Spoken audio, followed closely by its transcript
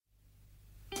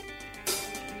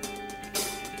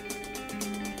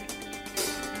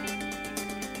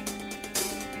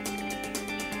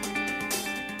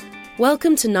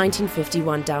Welcome to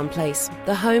 1951 Down Place,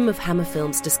 the home of Hammer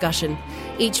Films discussion.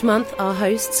 Each month, our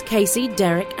hosts, Casey,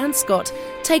 Derek and Scott,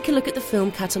 take a look at the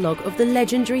film catalogue of the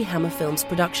legendary Hammer Films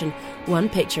production, one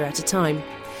picture at a time.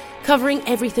 Covering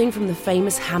everything from the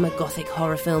famous Hammer Gothic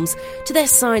horror films to their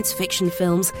science fiction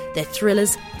films, their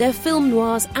thrillers, their film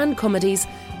noirs and comedies,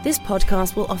 this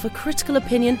podcast will offer critical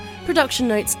opinion, production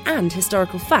notes and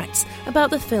historical facts about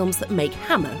the films that make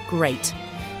Hammer great.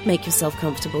 Make yourself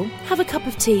comfortable, have a cup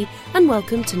of tea, and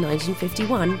welcome to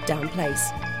 1951 Down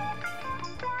Place.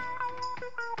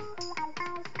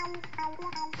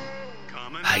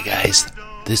 Hi guys,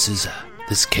 this is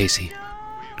Casey.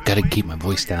 Gotta keep my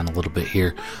voice down a little bit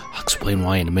here. I'll explain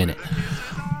why in a minute.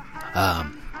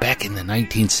 Back in the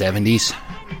 1970s,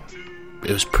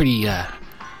 it was pretty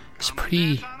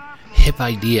hip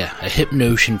idea, a hip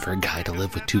notion for a guy to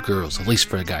live with two girls. At least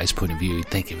for a guy's point of view, you'd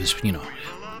think it was,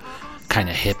 kind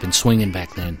of hip and swinging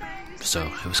back then, so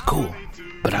it was cool.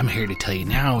 But I'm here to tell you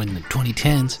now, in the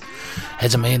 2010s,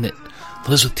 as a man that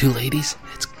lives with two ladies,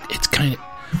 it's kind of...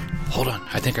 Hold on,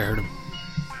 I think I heard him.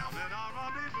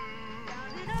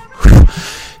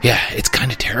 Yeah, it's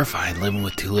kind of terrifying living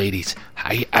with two ladies.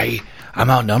 I'm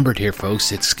outnumbered here,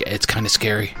 folks. It's kind of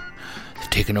scary. They've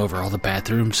taken over all the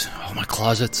bathrooms, all my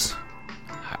closets.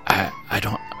 I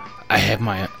have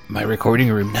my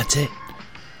recording room. That's it.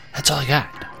 That's all I got.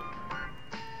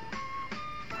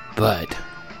 But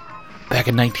back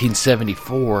in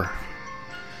 1974,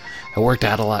 it worked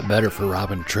out a lot better for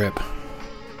Robin Tripp.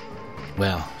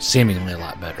 Well, seemingly a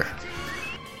lot better.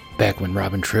 Back when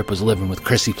Robin Tripp was living with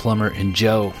Chrissy Plummer and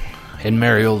Joe in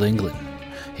merry old England.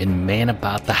 In Man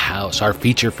About the House, our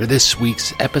feature for this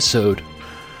week's episode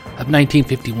of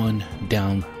 1951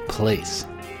 Down Place.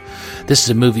 This is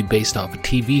a movie based off a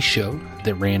TV show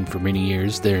that ran for many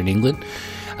years there in England.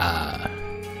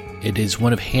 It is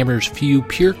one of Hammer's few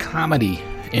pure comedy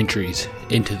entries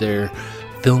into their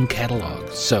film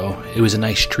catalog. So it was a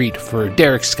nice treat for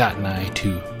Derek, Scott, and I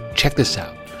to check this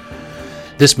out.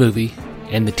 This movie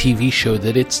and the TV show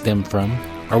that it stemmed from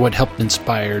are what helped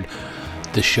inspire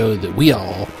the show that we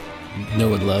all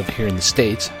know and love here in the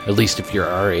States, at least if you're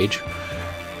our age,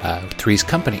 Three's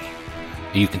Company.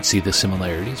 You can see the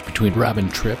similarities between Robin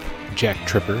Tripp, Jack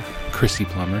Tripper, Chrissy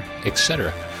Plummer,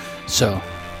 etc. So,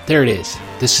 there it is.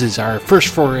 This is our first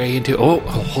foray into... Oh,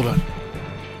 hold on.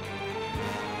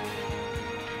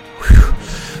 Whew,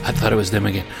 I thought it was them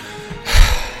again.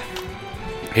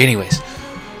 Anyways,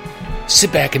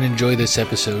 sit back and enjoy this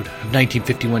episode of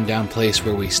 1951 Down Place,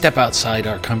 where we step outside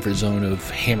our comfort zone of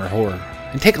Hammer horror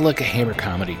and take a look at Hammer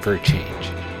comedy for a change.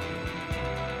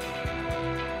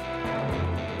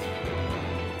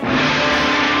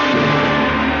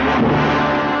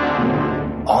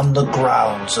 On the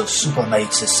grounds of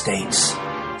Supermates Estates,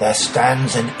 there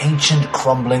stands an ancient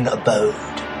crumbling abode.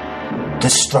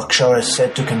 This structure is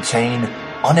said to contain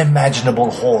unimaginable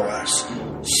horrors,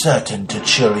 certain to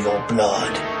chill your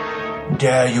blood.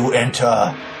 Dare you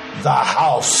enter the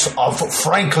House of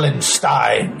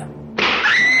Frankenstein?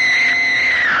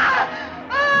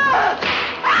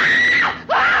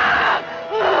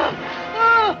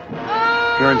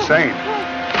 You're insane.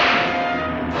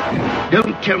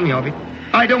 Don't tell me of it.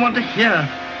 I don't want to hear.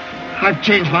 I've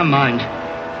changed my mind.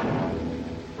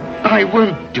 I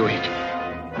won't do it.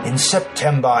 In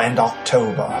September and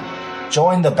October,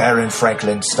 join the Baron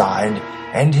Frankenstein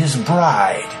and his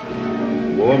bride.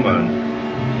 Woman.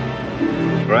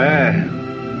 Prayer.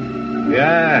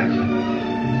 Yes.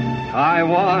 I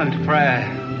want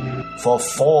prayer. For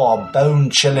 4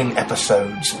 bone-chilling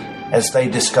episodes as they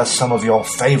discuss some of your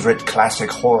favorite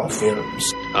classic horror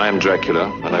films. I am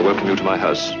Dracula, and I welcome you to my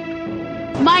house.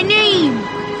 My name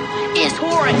is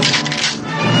Horace.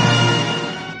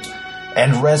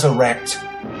 And resurrect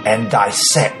and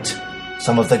dissect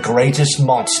some of the greatest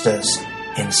monsters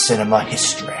in cinema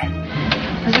history.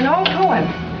 There's an old poem.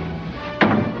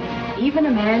 Even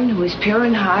a man who is pure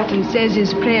in heart and says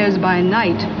his prayers by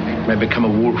night May become a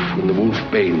wolf when the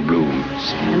wolfbane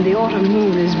blooms. and the autumn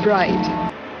moon is bright.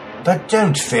 But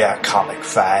don't fear, comic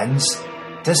fans.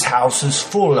 This house is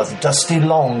full of dusty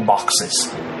long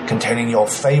boxes containing your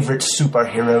favorite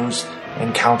superheroes'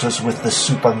 encounters with the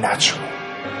supernatural.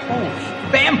 Holy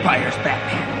vampires,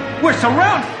 Batman! We're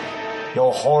surrounded!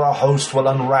 Your horror host will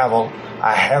unravel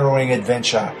a harrowing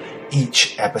adventure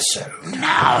each episode.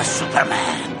 Now,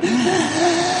 Superman,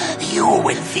 you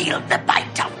will feel the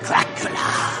bite of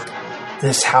Dracula.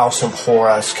 This house of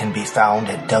horrors can be found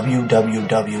at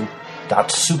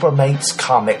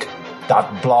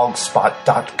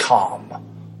www.supermatescomic.blogspot.com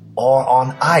or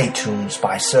on iTunes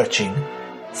by searching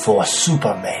for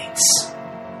Supermates.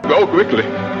 Go quickly. Go!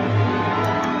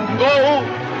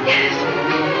 Yes.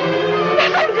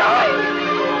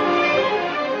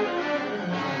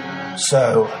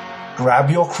 So, grab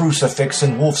your crucifix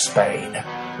and wolfsbane,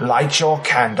 light your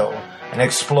candle, and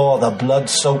explore the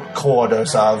blood-soaked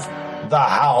corridors of the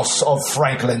House of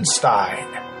Frankenstein.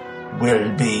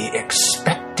 We'll be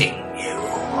expecting you.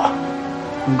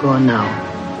 Go now,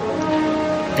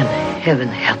 and heaven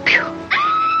help you.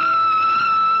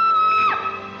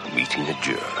 Meeting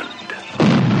adjourned.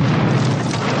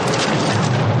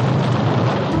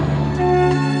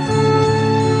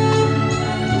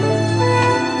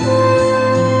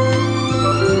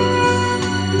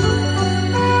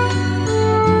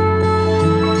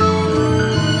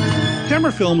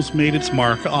 Hammer Films made its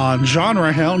mark on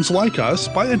genre hounds like us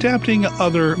by adapting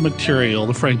other material,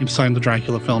 the Frankenstein, the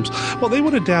Dracula films. Well, they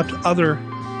would adapt other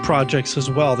projects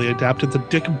as well. They adapted the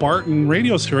Dick Barton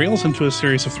radio serials into a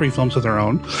series of 3 films of their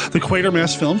own. The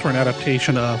Quatermass films were an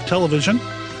adaptation of television.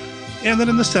 And then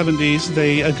in the 70s,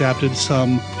 they adapted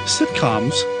some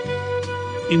sitcoms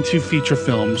into feature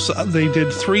films. They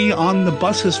did 3 On the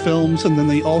Buses films, and then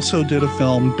they also did a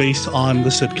film based on the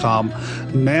sitcom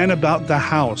Man About the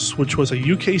House, which was a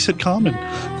UK sitcom in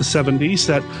the 70s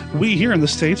that we here in the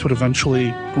States would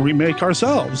eventually remake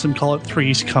ourselves and call it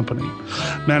Three's Company.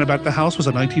 Man About the House was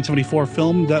a 1974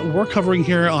 film that we're covering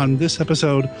here on this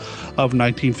episode of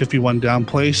 1951 Down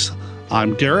Place.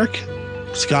 I'm Derek.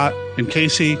 Scott and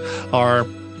Casey are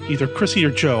either Chrissy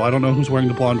or Joe. I don't know who's wearing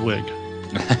the blonde wig.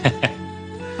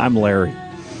 I'm Larry.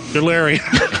 You're Larry.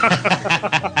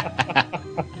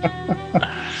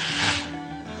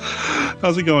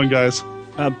 How's it going, guys?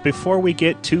 Before we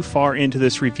get too far into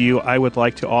this review, I would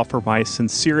like to offer my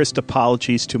sincerest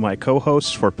apologies to my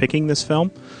co-hosts for picking this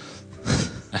film.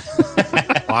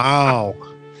 Wow.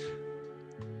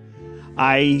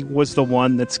 I was the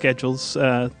one that schedules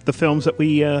the films that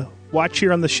we watch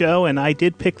here on the show, and I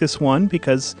did pick this one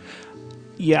because,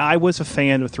 yeah, I was a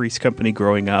fan of Three's Company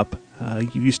growing up.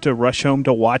 You used to rush home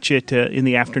to watch it in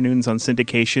the afternoons on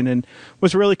syndication and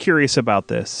was really curious about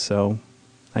this. So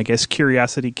I guess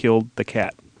curiosity killed the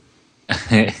cat.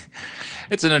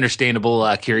 It's an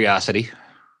understandable curiosity.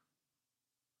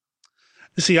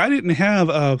 See, I didn't have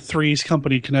a Three's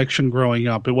Company connection growing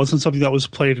up. It wasn't something that was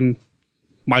played in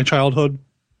my childhood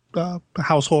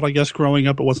household, I guess, growing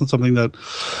up. It wasn't something that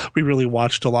we really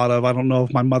watched a lot of. I don't know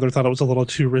if my mother thought it was a little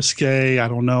too risque. I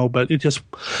don't know, but it just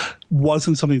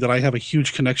wasn't something that I have a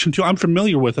huge connection to. I'm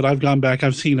familiar with it. I've gone back.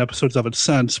 I've seen episodes of it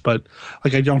since, but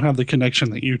like I don't have the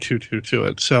connection that you two do to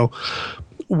it. So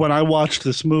when I watched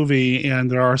this movie, and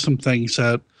there are some things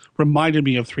that reminded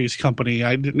me of Three's Company,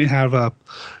 I didn't have a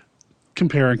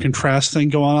compare and contrast thing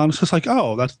going on. It's just like,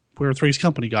 oh, that's where Three's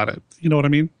Company got it. You know what I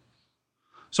mean?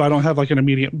 So I don't have like an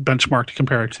immediate benchmark to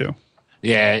compare it to.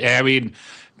 Yeah, I mean,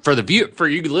 for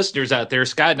you listeners out there,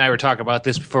 Scott and I were talking about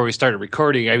this before we started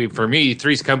recording. I mean, for me,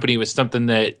 Three's Company was something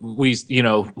that we,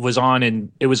 was on, and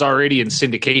it was already in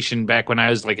syndication back when I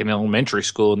was like in elementary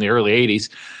school in the early 80s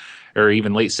or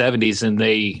even late 70s.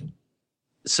 And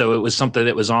so it was something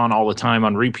that was on all the time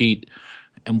on repeat.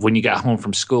 And when you got home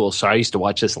from school, so I used to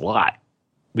watch this a lot,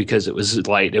 because it was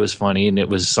light, it was funny, and it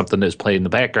was something that was played in the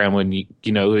background when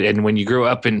and when you grew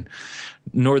up in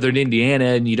northern Indiana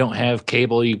and you don't have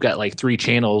cable, you've got like 3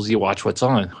 channels, you watch what's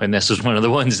on. And this was one of the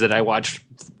ones that I watched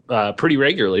pretty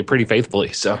regularly, pretty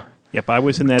faithfully. So, yep, I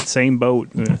was in that same boat.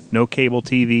 No cable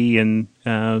TV in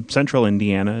central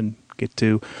Indiana, and get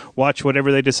to watch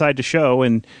whatever they decide to show.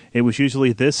 And it was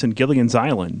usually this and Gilligan's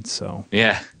Island. So,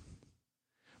 yeah.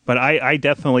 But I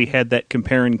definitely had that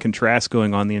compare and contrast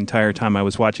going on the entire time I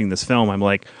was watching this film. I'm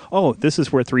like, oh, this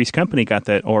is where Three's Company got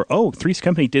that, or, oh, Three's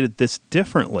Company did this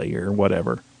differently, or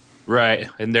whatever. Right.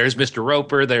 And there's Mr.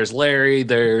 Roper, there's Larry,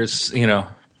 there's, Yeah,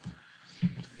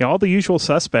 all the usual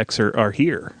suspects are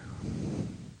here.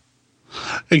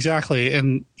 Exactly.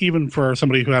 And even for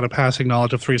somebody who had a passing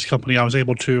knowledge of Three's Company, I was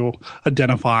able to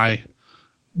identify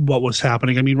what was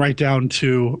happening. I mean, right down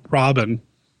to Robin,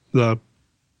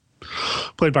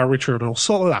 played by Richard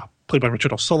O'Sullivan.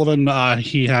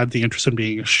 He had the interest in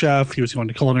being a chef. He was going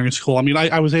to culinary school. I mean,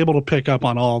 I was able to pick up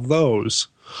on all of those.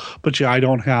 But yeah, I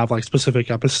don't have like specific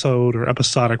episode or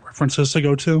episodic references to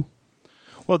go to.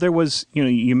 Well, there was,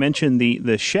 you mentioned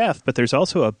the chef, but there's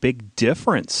also a big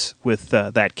difference with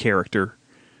that character.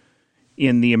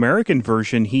 In the American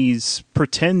version, he's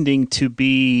pretending to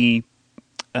be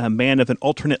a man of an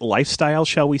alternate lifestyle,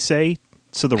 shall we say,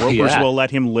 so the Ropers will let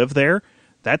him live there.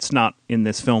 That's not in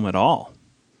this film at all.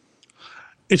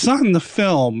 It's not in the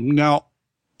film. Now,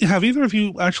 have either of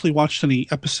you actually watched any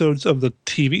episodes of the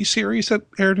TV series that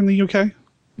aired in the UK?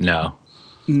 No.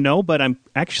 No, but I'm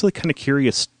actually kind of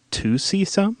curious to see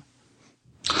some.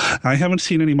 I haven't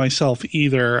seen any myself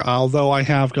either, although I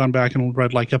have gone back and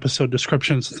read like episode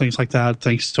descriptions and things like that,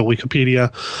 thanks to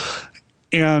Wikipedia.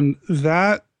 And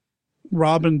that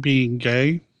Robin being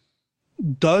gay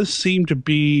does seem to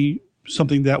be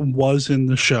something that was in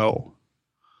the show.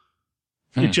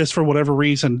 It just, for whatever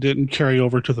reason, didn't carry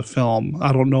over to the film.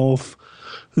 I don't know if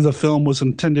the film was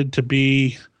intended to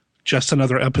be just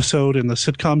another episode in the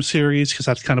sitcom series, because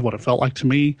that's kind of what it felt like to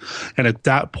me. And at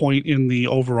that point in the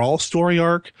overall story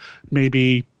arc,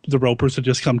 maybe the Ropers had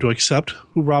just come to accept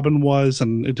who Robin was,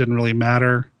 and it didn't really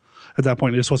matter. At that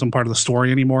point, it just wasn't part of the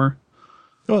story anymore.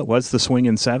 Well, it was the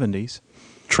swinging 70s.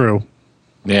 True.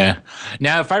 Yeah.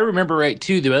 Now, if I remember right,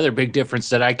 too, the other big difference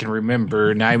that I can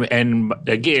remember, and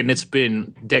again, it's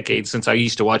been decades since I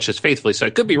used to watch this faithfully, so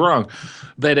I could be wrong,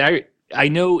 but I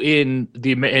know in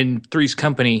Three's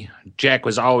Company, Jack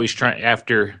was always trying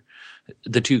after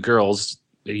the two girls,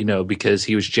 because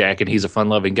he was Jack and he's a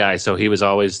fun-loving guy. So he was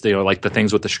always, like the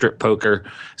things with the strip poker,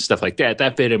 stuff like that.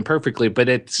 That fit in perfectly. But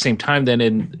at the same time, then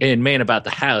in Man About the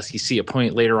House, you see a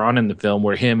point later on in the film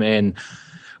where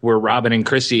Robin and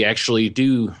Chrissy actually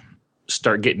do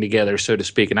start getting together, so to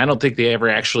speak. And I don't think they ever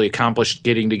actually accomplished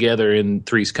getting together in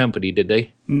Three's Company, did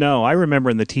they? No, I remember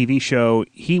in the TV show,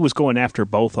 he was going after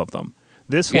both of them.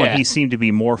 This one, he seemed to be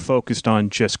more focused on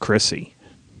just Chrissy.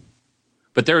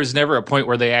 But there was never a point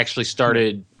where they actually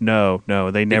started. No,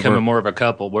 they never becoming more of a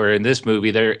couple. Where in this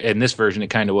movie, in this version, it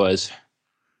kind of was.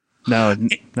 No,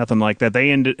 nothing like that.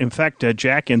 In fact,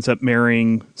 Jack ends up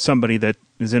marrying somebody that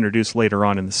is introduced later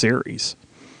on in the series.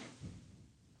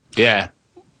 Yeah.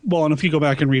 Well, and if you go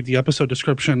back and read the episode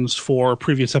descriptions for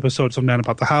previous episodes of Man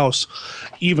About the House,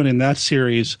 even in that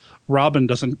series, Robin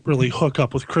doesn't really hook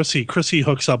up with Chrissy. Chrissy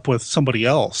hooks up with somebody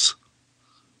else.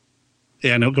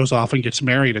 And it goes off and gets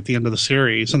married at the end of the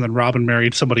series. And then Robin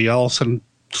married somebody else and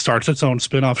starts its own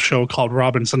spin-off show called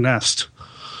Robin's Nest.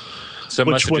 So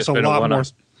which was a lot more,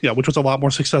 which was a lot more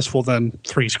successful than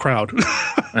Three's Crowd.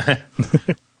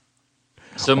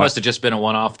 So it must have just been a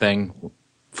one-off thing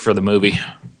for the movie.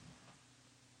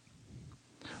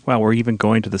 Wow, we're even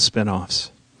going to the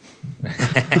spin-offs.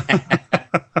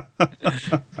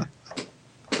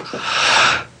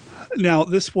 Now,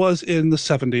 this was in the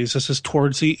 70s. This is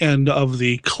towards the end of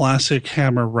the classic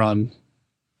Hammer run.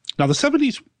 Now, the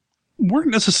 70s weren't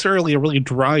necessarily a really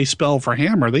dry spell for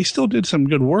Hammer. They still did some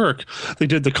good work. They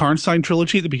did the Karnstein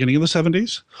trilogy at the beginning of the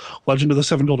 70s. Legend of the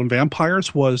Seven Golden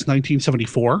Vampires was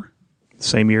 1974.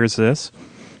 Same year as this?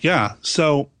 Yeah,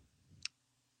 so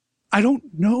I don't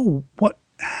know what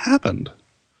happened.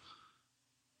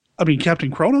 I mean, Captain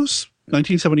Kronos,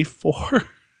 1974.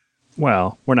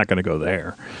 Well, we're not going to go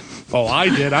there. Oh,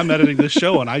 I did. I'm editing this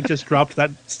show, and I just dropped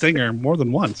that stinger more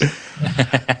than once.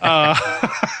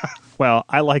 Well,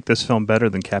 I like this film better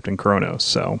than Captain Kronos,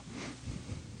 so.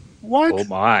 What? Oh,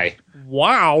 my.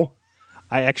 Wow.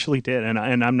 I actually did, and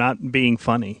I'm not being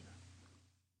funny.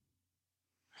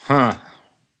 Huh.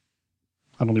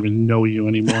 I don't even know you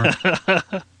anymore.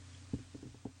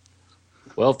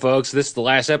 Well, folks, this is the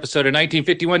last episode of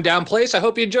 1951 Down Place. I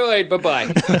hope you enjoyed.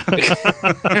 Bye-bye.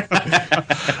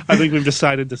 I think we've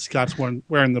decided that Scott's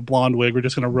wearing the blonde wig. We're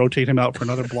just going to rotate him out for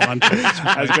another blonde.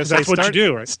 I was gonna say, that's what you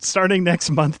do, right? Starting next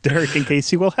month, Derek and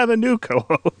Casey will have a new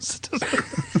co-host.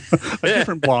 A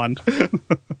different blonde.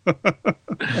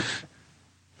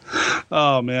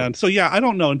 Oh, man. So, yeah, I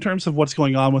don't know. In terms of what's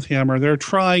going on with Hammer, they're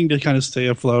trying to kind of stay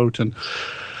afloat, and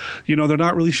they're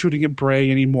not really shooting at Bray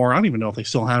anymore. I don't even know if they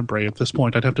still have Bray at this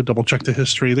point. I'd have to double check the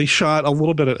history. They shot a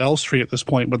little bit at Elstree at this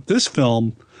point, but this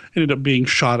film ended up being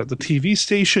shot at the TV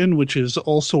station, which is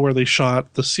also where they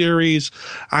shot the series.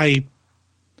 I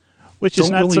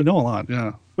don't really know a lot.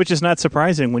 Yeah. Which is not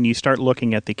surprising when you start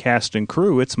looking at the cast and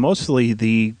crew. It's mostly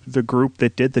the group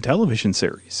that did the television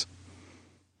series.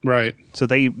 Right. So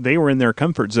they were in their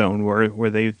comfort zone where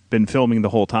they've been filming the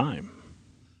whole time.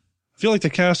 I feel like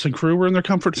the cast and crew were in their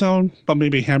comfort zone, but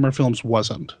maybe Hammer Films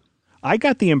wasn't. I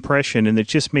got the impression, and it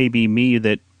just may be me,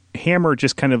 that Hammer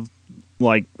just kind of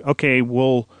like, okay,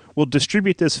 we'll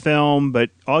distribute this film, but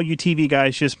all you TV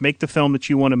guys just make the film that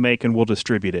you want to make and we'll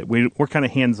distribute it. We're kind of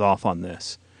hands off on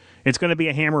this. It's going to be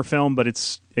a Hammer film, but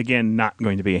it's, again, not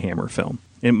going to be a Hammer film.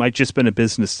 It might just been a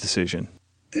business decision.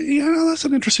 Yeah, that's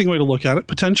an interesting way to look at it,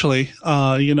 potentially.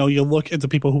 You look at the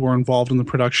people who were involved in the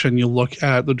production. You look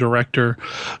at the director,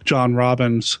 John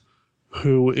Robbins,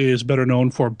 who is better known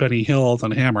for Benny Hill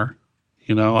than Hammer.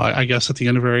 I guess at the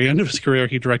very end of his career,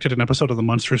 he directed an episode of The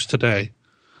Munsters Today.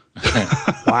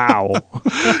 Wow.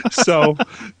 So,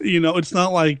 it's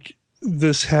not like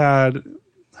this had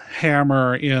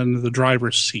Hammer in the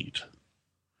driver's seat.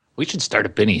 We should start a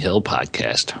Benny Hill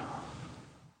podcast.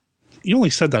 You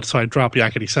only said that so I drop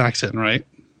Yakety Saxon, right?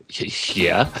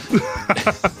 Yeah.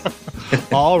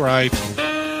 All right.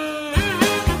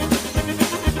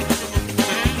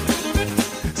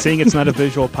 Seeing it's not a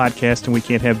visual podcast and we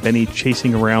can't have Benny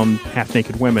chasing around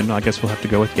half-naked women, I guess we'll have to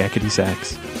go with Yakety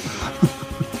Sax.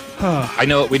 I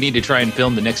know what we need to try and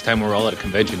film the next time we're all at a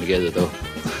convention together, though.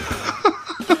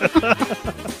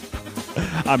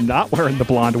 I'm not wearing the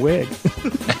blonde wig.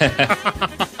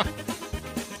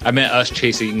 I meant us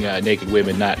chasing naked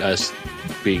women, not us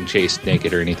being chased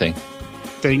naked or anything.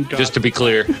 Thank God. Just to be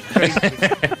clear.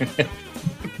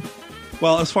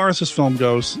 Well, as far as this film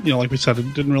goes, like we said,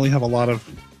 it didn't really have a lot of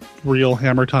real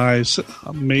Hammer ties.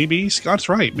 Maybe Scott's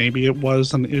right. Maybe it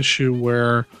was an issue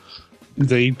where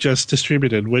they just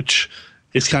distributed, which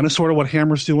is kind of sort of what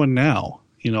Hammer's doing now.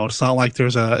 It's not like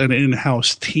there's an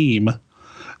in-house team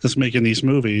that's making these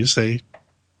movies. They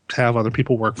have other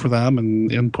people work for them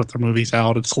and put their movies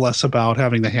out. It's less about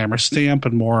having the Hammer stamp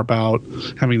and more about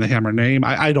having the Hammer name.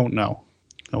 I don't know.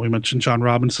 We mentioned John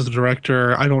Robbins as the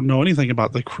director. I don't know anything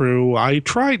about the crew. We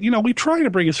try to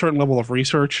bring a certain level of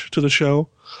research to the show,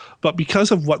 but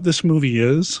because of what this movie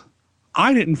is,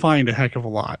 I didn't find a heck of a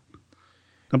lot.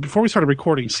 Now, before we started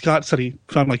recording, Scott said he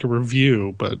found like a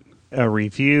review, but... A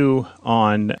review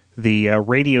on the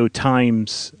Radio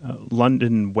Times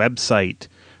London website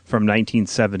from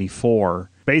 1974.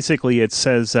 Basically, it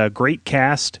says, great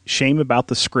cast, shame about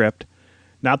the script.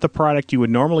 Not the product you would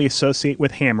normally associate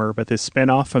with Hammer, but this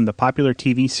spinoff from the popular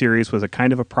TV series was a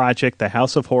kind of a project the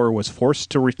House of Horror was forced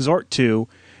to resort to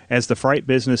as the fright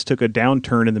business took a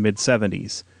downturn in the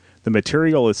mid-'70s. The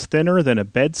material is thinner than a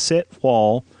bed-sit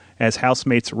wall as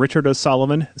housemates Richard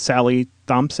O'Sullivan, Sally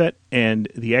Thompson, and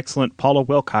the excellent Paula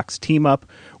Wilcox team up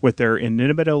with their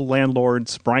inimitable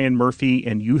landlords Brian Murphy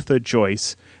and Eutha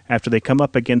Joyce after they come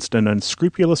up against an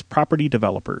unscrupulous property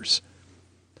developers.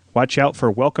 Watch out for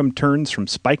welcome turns from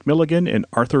Spike Milligan and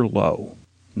Arthur Lowe.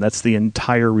 And that's the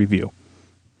entire review.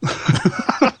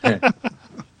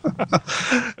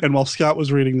 And while Scott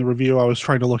was reading the review, I was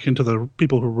trying to look into the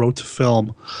people who wrote the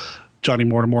film, Johnny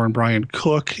Mortimer and Brian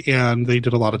Cook, and they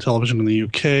did a lot of television in the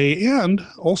UK and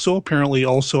apparently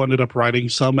ended up writing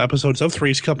some episodes of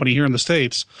Three's Company here in the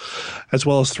States, as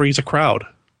well as Three's a Crowd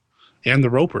and The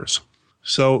Ropers.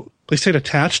 So they stayed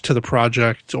attached to the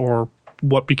project, or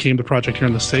what became the project here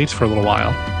in the States, for a little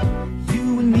while.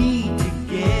 You and me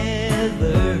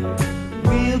together,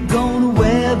 we're gonna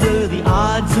weather the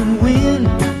odds and win.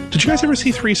 Did you guys ever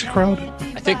see Three's a Crowd?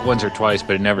 I think once or twice,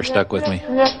 but it never stuck with me.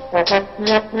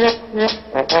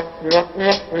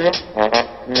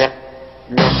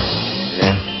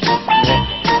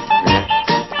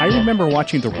 I remember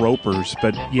watching The Ropers,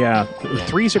 but yeah,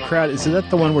 Three's a Crowd, is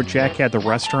that the one where Jack had the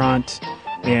restaurant?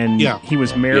 And he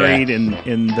was married, and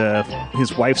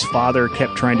his wife's father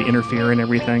kept trying to interfere and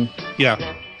everything. Yeah.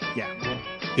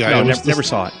 No, never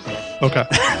saw it. Okay.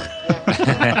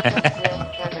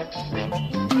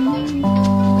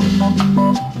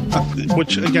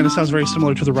 Which, again, it sounds very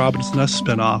similar to the Robin's Nest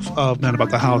spinoff of Man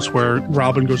About the House, where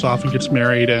Robin goes off and gets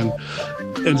married and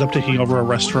ends up taking over a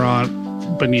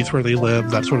restaurant beneath where they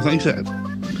live, that sort of thing.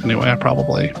 Anyway, I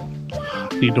probably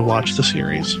need to watch the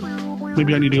series.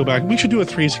 Maybe I need to go back. We should do a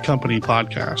Three's Company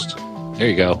podcast. There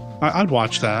you go. I'd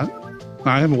watch that.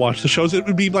 I haven't watched the shows. It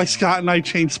would be like Scott and I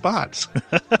change spots.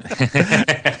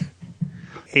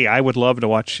 Hey, I would love to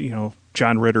watch,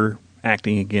 John Ritter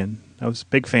acting again. I was a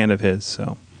big fan of his,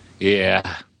 so. Yeah.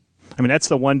 I mean, that's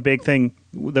the one big thing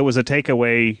that was a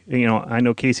takeaway. I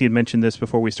know Casey had mentioned this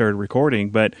before we started recording,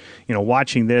 but,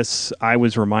 watching this, I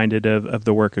was reminded of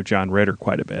the work of John Ritter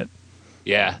quite a bit.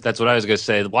 Yeah, that's what I was going to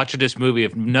say. Watching this movie,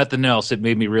 if nothing else, it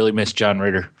made me really miss John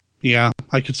Ritter. Yeah,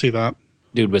 I could see that.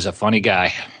 Dude was a funny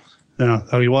guy. Yeah,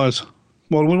 that he was.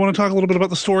 Well, we want to talk a little bit about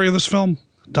the story of this film.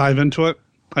 Dive into it.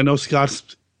 I know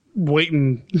Scott's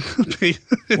waiting, ready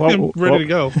to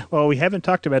go. Well, we haven't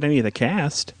talked about any of the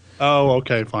cast. Oh,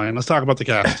 okay, fine. Let's talk about the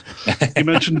cast. You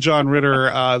mentioned John Ritter,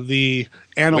 the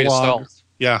analog.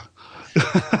 Yeah.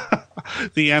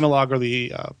 The analog, or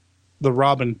the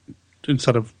Robin,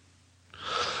 instead of...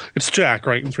 It's Jack,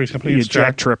 right? In Three's Company. It's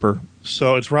Jack Tripper.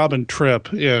 So it's Robin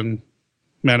Tripp in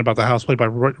Man About the House, played by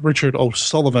Richard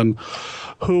O'Sullivan,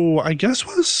 who I guess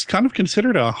was kind of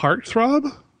considered a heartthrob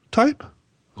type.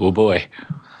 Oh, boy.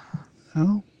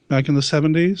 Oh, back in the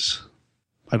 70s.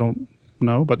 I don't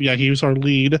know, but yeah, he was our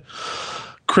lead.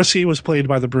 Chrissy was played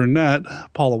by the brunette,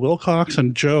 Paula Wilcox,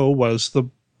 and Joe was the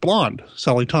blonde,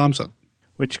 Sally Thompson.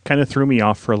 Which kind of threw me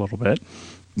off for a little bit.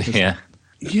 Yeah.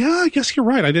 Yeah, I guess you're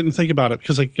right. I didn't think about it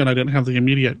because, again, I didn't have the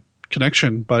immediate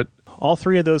connection. But all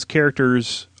three of those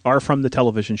characters are from the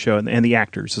television show, and the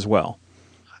actors as well.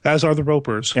 As are the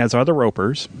Ropers.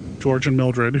 George and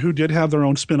Mildred, who did have their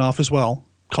own spin-off as well,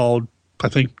 called, I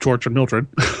think, George and Mildred.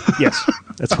 Yes,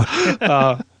 that's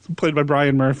what. Played by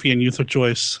Brian Murphy and Eutha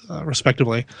Joyce,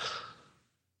 respectively.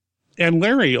 And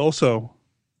Larry also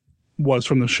was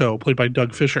from the show, played by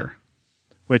Doug Fisher.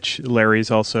 Which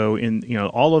Larry's also in,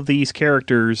 all of these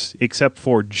characters except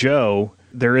for Joe.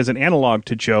 There is an analog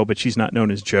to Joe, but she's not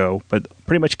known as Joe, but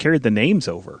pretty much carried the names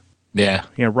over. Yeah.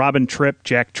 Robin Tripp,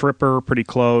 Jack Tripper, pretty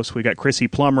close. We got Chrissy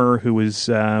Plummer, who was,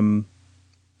 I'm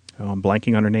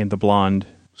blanking on her name, the blonde.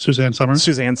 Suzanne Summers?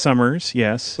 Suzanne Summers,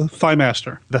 yes. The Thigh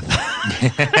Master.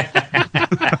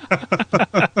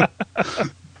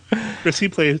 Chrissy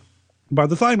played by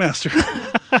the Thigh Master.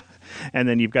 And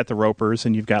then you've got the Ropers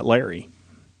and you've got Larry.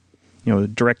 The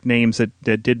direct names that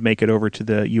did make it over to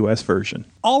the U.S. version.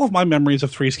 All of my memories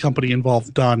of Three's Company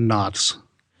involve Don Knotts.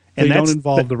 They don't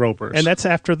involve the Ropers. And that's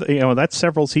after, that's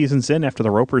several seasons in after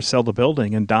the Ropers sell the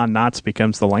building and Don Knotts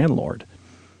becomes the landlord.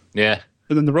 Yeah.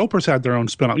 And then the Ropers had their own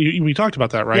spinoff. We talked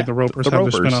about that, right? Yeah, the Ropers had their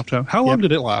spinoff too. How long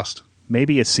did it last?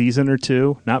 Maybe a season or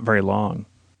two. Not very long.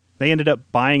 They ended up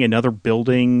buying another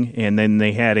building, and then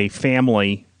they had a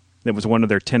family that was one of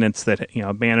their tenants that,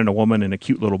 a man and a woman and a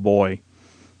cute little boy.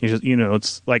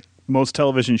 It's like most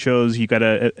television shows, you got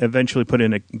to eventually put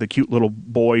in the cute little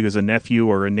boy who's a nephew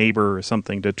or a neighbor or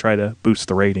something to try to boost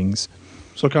the ratings.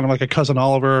 So kind of like a Cousin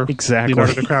Oliver, exactly.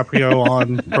 Leonardo DiCaprio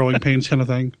on Growing Pains kind of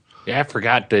thing. Yeah, I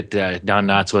forgot that Don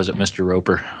Knotts wasn't Mr.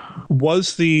 Roper.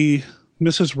 Was the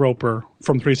Mrs. Roper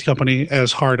from Three's Company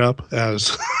as hard up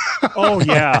as... Oh,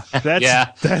 yeah.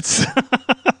 That's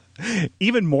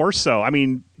even more so. I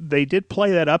mean, they did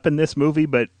play that up in this movie,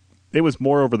 but it was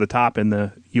more over the top in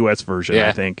the U.S. version,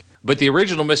 I think. But the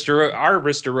original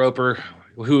Mr. Roper,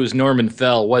 who was Norman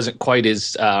Fell, wasn't quite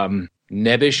as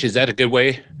nebbish. Is that a good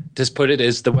way to put it?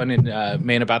 As the one in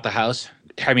Man About the House?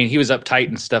 I mean, he was uptight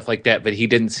and stuff like that, but he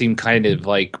didn't seem kind of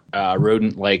like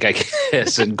rodent-like, I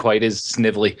guess, and quite as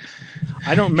snivelly.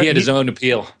 I don't remember. He had his own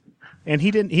appeal. And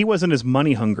he wasn't as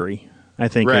money hungry, I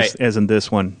think, right. as in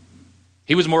this one.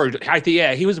 He was more,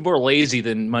 he was more lazy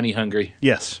than money hungry.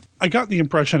 Yes. I got the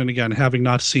impression, and again, having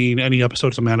not seen any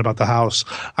episodes of Man About the House,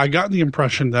 I got the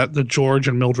impression that the George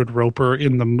and Mildred Roper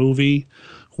in the movie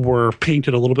were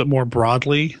painted a little bit more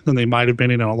broadly than they might have been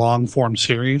in a long-form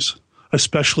series,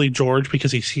 especially George,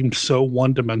 because he seemed so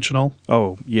one-dimensional.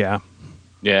 Oh, yeah.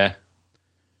 Yeah.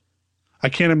 I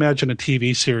can't imagine a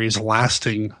TV series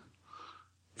lasting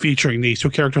featuring these two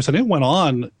characters, and it went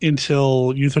on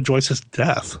until Eutha Joyce's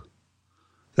death.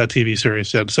 That TV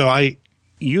series did. So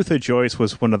Eutha Joyce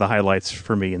was one of the highlights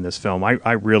for me in this film.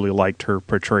 I really liked her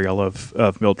portrayal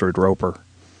of Mildred Roper.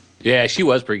 Yeah, she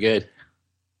was pretty good.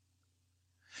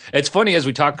 It's funny as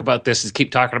we talk about this, is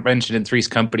keep talking, mentioning Three's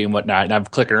Company and whatnot, and I'm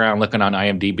clicking around looking on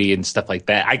IMDb and stuff like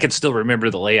that. I can still remember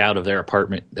the layout of their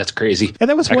apartment. That's crazy. And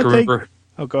that was one thing.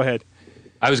 Oh, go ahead.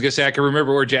 I was going to say, I can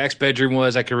remember where Jack's bedroom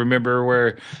was. I can remember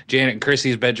where Janet and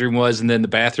Chrissy's bedroom was, and then the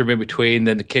bathroom in between,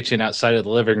 then the kitchen outside of the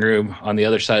living room on the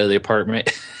other side of the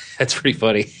apartment. That's pretty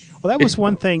funny. Well, that was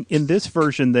one thing in this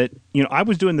version that, I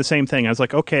was doing the same thing. I was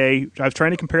like, okay, I was trying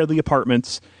to compare the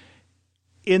apartments.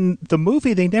 In the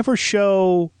movie, they never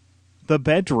show the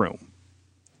bedroom.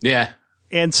 Yeah.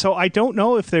 And so I don't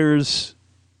know if there's...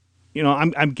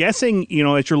 I'm guessing,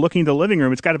 as you're looking at the living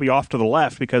room, it's got to be off to the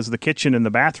left because the kitchen and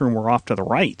the bathroom were off to the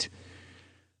right.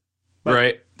 But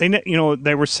right.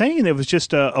 They were saying it was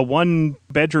just a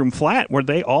one-bedroom flat. Were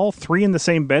they all three in the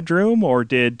same bedroom, or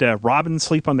did Robin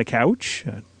sleep on the couch?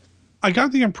 I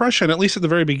got the impression, at least at the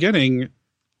very beginning,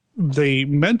 they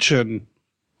mention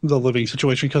the living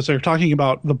situation because they're talking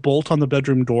about the bolt on the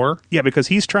bedroom door. Yeah, because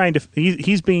he's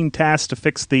being tasked to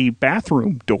fix the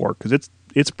bathroom door because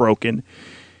it's broken.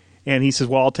 And he says,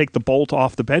 well, I'll take the bolt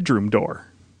off the bedroom door.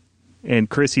 And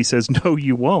Chrissy says, no,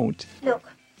 you won't. Look,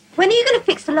 when are you going to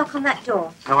fix the lock on that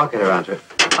door? Oh, I'll get around to it.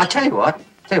 I'll tell you what,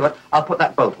 I'll put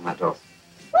that bolt on that door.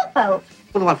 What bolt?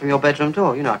 Well, the one from your bedroom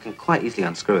door. I can quite easily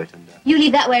unscrew it. And You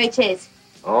leave that where it is.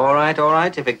 All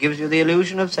right, if it gives you the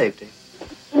illusion of safety.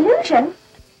 Illusion?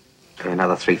 Okay,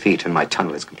 another 3 feet and my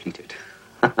tunnel is completed.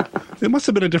 It must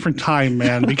have been a different time,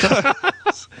 man, because...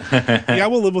 Yeah,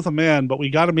 we'll live with a man, but we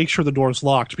got to make sure the door's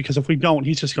locked because if we don't,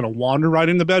 he's just going to wander right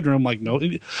in the bedroom like no.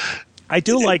 I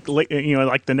do like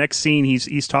the next scene.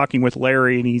 He's talking with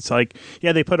Larry, and he's like,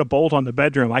 "Yeah, they put a bolt on the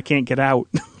bedroom. I can't get out."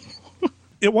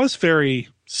 It was very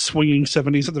swinging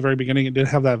 70s at the very beginning. It did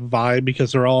have that vibe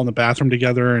because they're all in the bathroom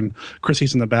together, and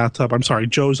Chrissy's in the bathtub. I'm sorry,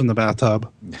 Joe's in the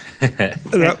bathtub.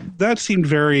 that seemed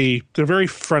they're very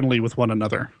friendly with one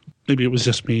another. Maybe it was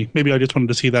just me. Maybe I just wanted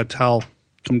to see that towel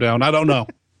come down. I don't know.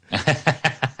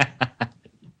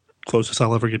 Closest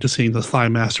I'll ever get to seeing the Thigh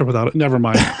Master without it. Never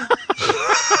mind.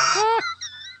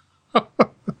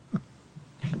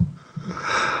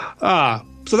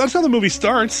 So that's how the movie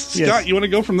starts. Yes. Scott, you want to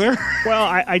go from there? Well,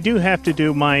 I do have to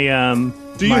do my...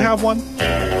 do you have one?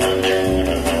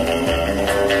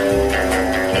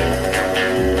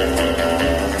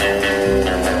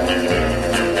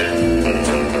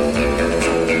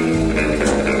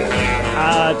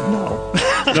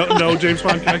 James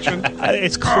Bond connection?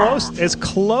 It's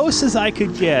close as I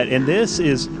could get. And this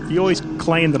is, you always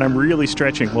claim that I'm really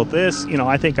stretching. Well, this,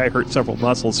 I think I hurt several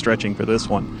muscles stretching for this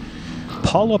one.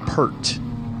 Paula Pert.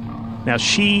 Now,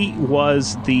 she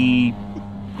was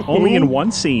only in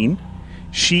one scene.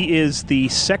 She is the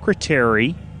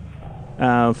secretary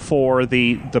for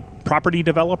the property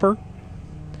developer.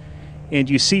 And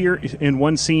you see her in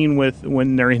one scene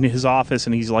when they're in his office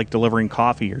and he's like delivering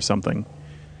coffee or something.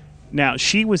 Now,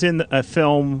 she was in a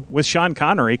film with Sean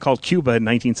Connery called Cuba in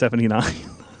 1979.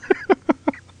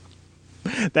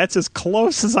 That's as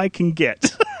close as I can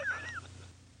get.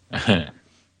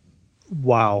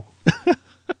 Wow.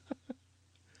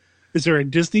 Is there a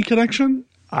Disney connection?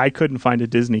 I couldn't find a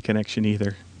Disney connection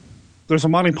either. There's a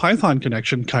Monty Python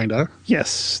connection, kind of.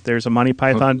 Yes, there's a Monty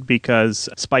Python because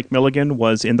Spike Milligan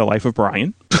was in The Life of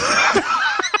Brian.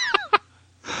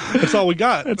 That's all we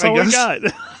got. That's all we got.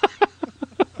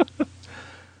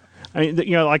 I mean,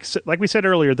 like we said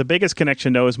earlier, the biggest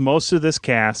connection, though, is most of this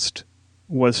cast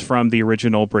was from the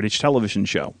original British television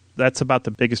show. That's about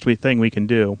the biggest thing we can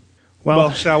do.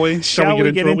 Well, shall we? Shall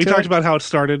we get into it? We talked about how it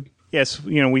started. Yes,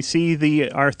 we see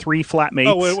our three flatmates.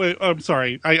 Oh, wait, I'm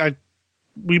sorry.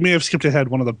 We may have skipped ahead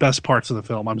one of the best parts of the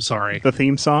film. I'm sorry. The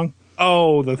theme song?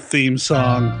 Oh, the theme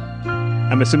song.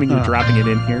 I'm assuming you're dropping it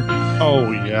in here.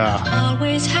 Oh, yeah.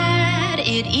 Always had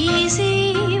it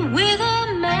easy with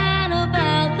a man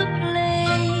about the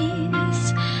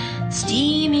place,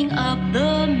 steaming up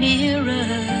the mirror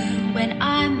when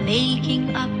I'm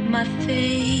making up my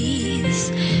face.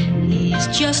 He's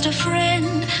just a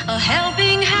friend, a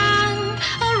helping hand,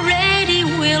 a ready,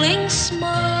 willing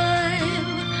smile.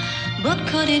 But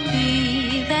could it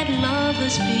be that love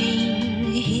has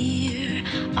been here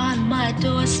on my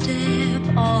doorstep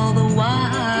all the while?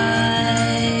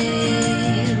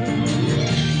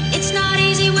 It's not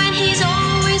easy when he's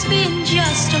always been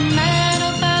just a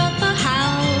man about the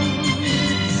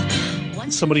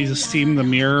house. Somebody to steam the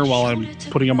mirror while I'm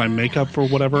putting on my makeup or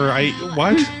whatever.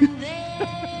 What?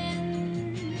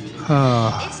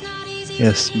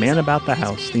 Yes, Man About the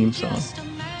House theme song.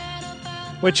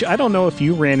 Which, I don't know if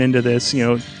you ran into this,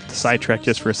 sidetrack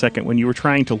just for a second. When you were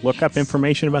trying to look up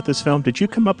information about this film, did you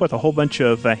come up with a whole bunch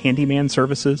of handyman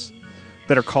services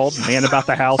that are called Man About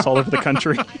the House all over the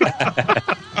country?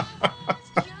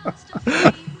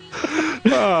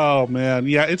 Oh, man.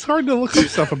 Yeah, it's hard to look up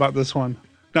stuff about this one.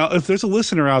 Now, if there's a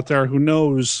listener out there who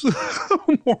knows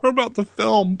more about the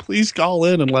film, please call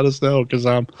in and let us know, because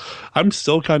I'm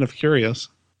still kind of curious.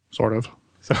 Sort of.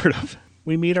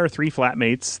 We meet our three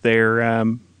flatmates. They're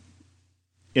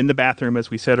in the bathroom, as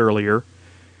we said earlier.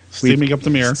 Steaming up the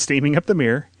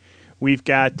mirror. We've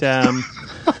got...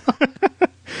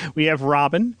 we have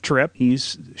Robin Tripp.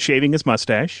 He's shaving his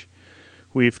mustache.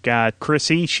 We've got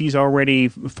Chrissy. She's already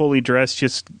fully dressed,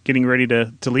 just getting ready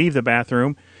to leave the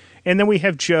bathroom. And then we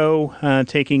have Joe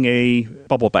taking a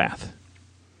bubble bath,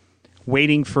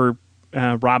 waiting for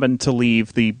Robin to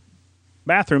leave the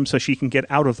bathroom so she can get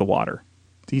out of the water.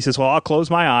 He says, well, I'll close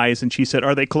my eyes. And she said,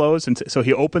 are they closed? And so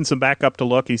he opens them back up to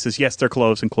look. He says, yes, they're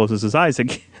closed, and closes his eyes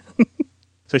again.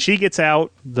 So she gets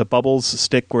out. The bubbles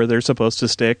stick where they're supposed to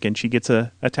stick, and she gets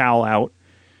a towel out.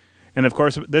 And, of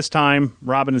course, this time,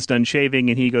 Robin is done shaving,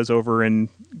 and he goes over and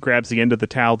grabs the end of the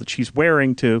towel that she's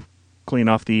wearing to clean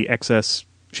off the excess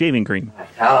shaving cream.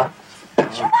 Towel? Do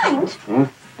you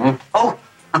mind? Oh,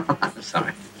 I'm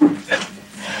sorry.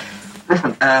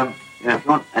 Listen, if you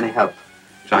want any help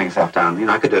drying yourself down,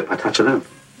 I could do it by touch alone.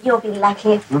 You'll be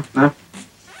lucky. No?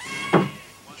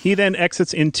 He then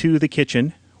exits into the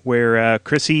kitchen where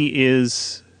Chrissy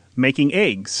is making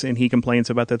eggs, and he complains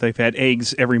about that they've had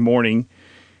eggs every morning.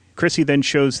 Chrissy then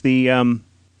shows the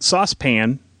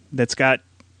saucepan that's got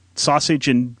sausage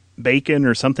and bacon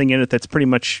or something in it that's pretty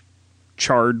much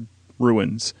charred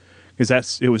ruins,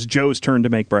 because it was Joe's turn to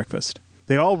make breakfast.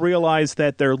 They all realize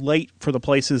that they're late for the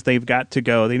places they've got to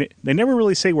go. They never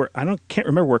really say where. Can't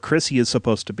remember where Chrissy is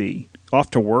supposed to be,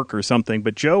 off to work or something.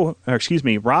 But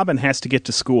Robin has to get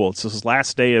to school. It's his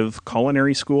last day of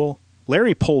culinary school.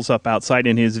 Larry pulls up outside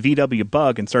in his VW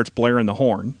Bug and starts blaring the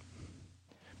horn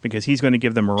because he's going to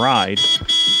give them a ride.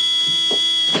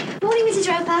 Morning, Mrs.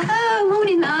 Roper. Oh,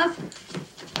 morning,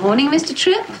 love. Morning, Mr.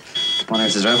 Tripp. Morning,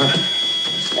 Mrs.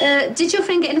 Roper. Did your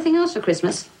friend get anything else for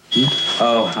Christmas?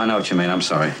 Oh, I know what you mean. I'm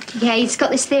sorry. Yeah, he's got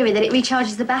this theory that it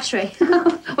recharges the battery.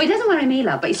 Well, it doesn't worry me,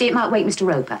 love, but you see, it might wake Mr.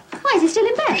 Roper. Why, is he still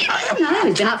in bed? I don't know.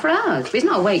 He's been up for hours, but he's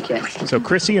not awake yet. So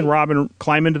Chrissy and Robin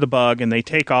climb into the Bug, and they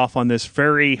take off on this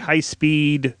very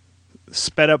high-speed,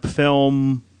 sped-up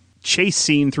film chase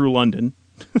scene through London,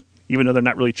 even though they're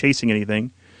not really chasing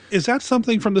anything. Is that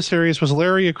something from the series? Was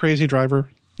Larry a crazy driver?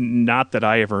 Not that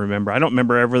I ever remember. I don't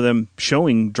remember ever them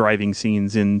showing driving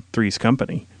scenes in Three's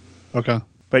Company. Okay.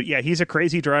 But yeah, he's a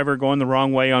crazy driver going the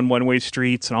wrong way on one-way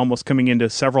streets and almost coming into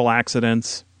several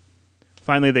accidents.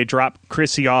 Finally, they drop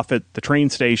Chrissy off at the train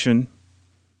station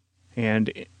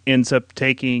and ends up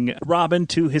taking Robin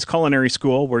to his culinary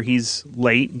school where he's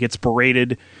late, gets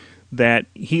berated that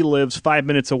he lives 5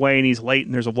 minutes away and he's late,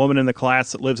 and there's a woman in the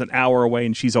class that lives an hour away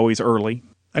and she's always early.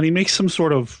 And he makes some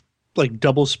sort of like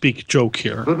double-speak joke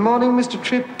here. Good morning, Mr.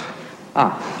 Tripp.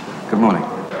 Good morning.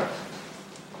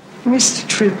 Mr.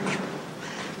 Tripp,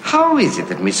 how is it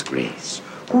that Miss Grace,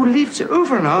 who lives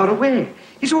over an hour away,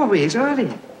 is always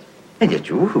early? And yet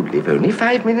you, who live only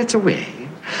 5 minutes away,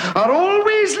 are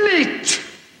always late.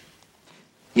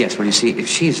 Yes, well, you see, if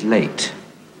she's late,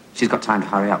 she's got time to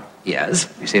hurry up.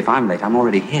 Yes. You see, if I'm late, I'm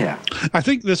already here. I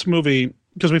think this movie,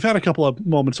 because we've had a couple of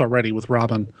moments already with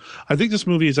Robin, I think this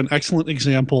movie is an excellent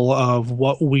example of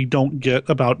what we don't get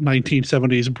about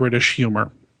 1970s British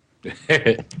humor.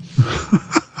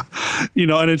 You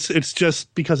know, and it's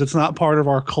just because it's not part of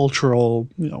our cultural,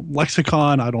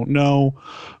 lexicon. I don't know.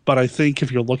 But I think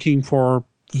if you're looking for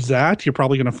that, you're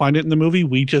probably going to find it in the movie.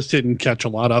 We just didn't catch a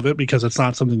lot of it because it's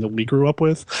not something that we grew up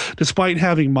with. Despite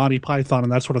having Monty Python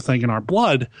and that sort of thing in our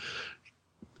blood,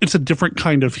 it's a different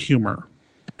kind of humor.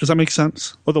 Does that make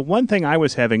sense? Well, the one thing I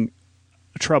was having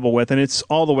trouble with, and it's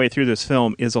all the way through this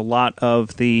film, is a lot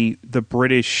of the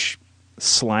British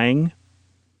slang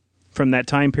from that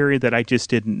time period that I just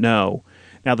didn't know.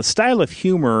 Now, the style of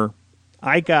humor,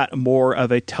 I got more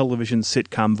of a television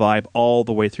sitcom vibe all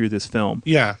the way through this film.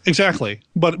 Yeah, exactly.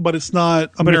 But it's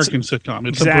not American sitcom.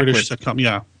 It's exactly. A British sitcom,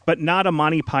 yeah. But not a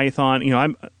Monty Python.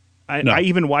 I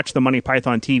even watched the Monty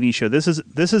Python TV show. This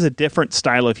is a different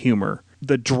style of humor.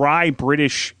 The dry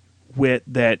British wit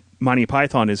that Monty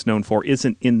Python is known for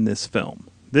isn't in this film.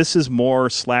 This is more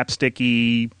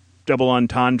slapsticky, double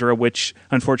entendre, which,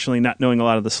 unfortunately, not knowing a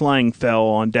lot of the slang, fell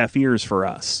on deaf ears for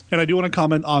us. And I do want to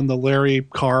comment on the Larry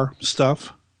Carr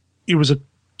stuff. It was a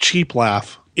cheap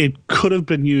laugh. It could have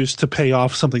been used to pay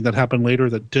off something that happened later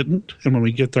that didn't. And when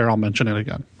we get there, I'll mention it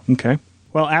again. Okay.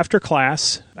 Well, after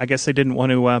class, I guess they didn't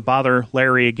want to bother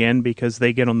Larry again because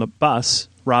they get on the bus,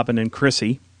 Robin and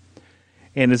Chrissy.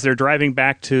 And as they're driving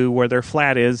back to where their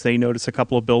flat is, they notice a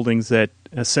couple of buildings that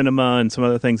a cinema and some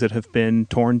other things that have been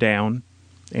torn down.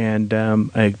 And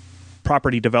a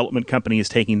property development company is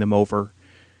taking them over.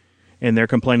 And they're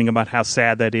complaining about how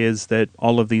sad that is that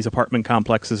all of these apartment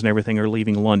complexes and everything are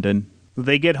leaving London.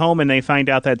 They get home and they find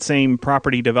out that same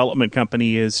property development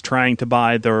company is trying to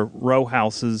buy the row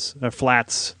houses,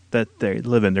 flats that they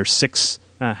live in. There's 6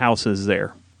 houses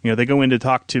there. They go in to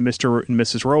talk to Mr. and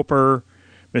Mrs. Roper.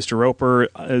 Mr. Roper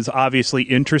is obviously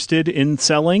interested in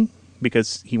selling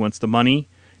because he wants the money.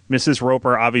 Mrs.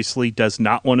 Roper obviously does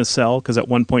not want to sell because at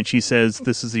one point she says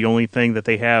this is the only thing that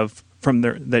they have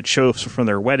that shows from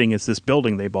their wedding is this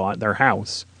building they bought, their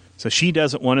house. So she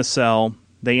doesn't want to sell.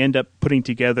 They end up putting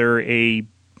together a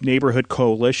neighborhood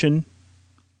coalition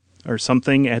or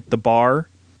something at the bar.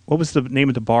 What was the name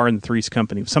of the bar in the Three's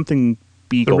Company? Something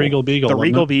Beagle. The Regal Beagle. The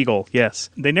Regal Beagle, yes.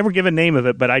 They never give a name of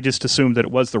it, but I just assumed that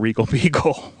it was the Regal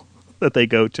Beagle that they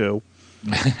go to.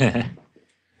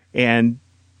 And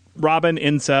Robin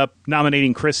ends up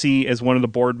nominating Chrissy as one of the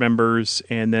board members,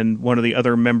 and then one of the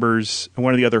other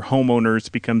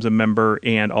homeowners becomes a member,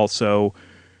 and also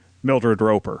Mildred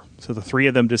Roper. So the 3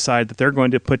 of them decide that they're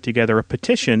going to put together a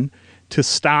petition to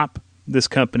stop this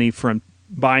company from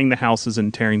buying the houses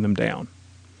and tearing them down.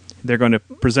 They're going to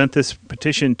present this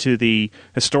petition to the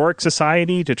Historic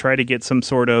Society to try to get some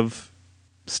sort of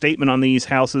statement on these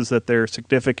houses that they're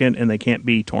significant and they can't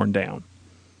be torn down,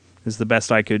 is the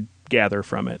best I could gather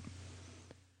from it.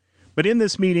 But in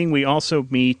this meeting, we also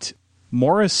meet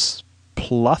Morris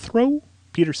Pluthrow,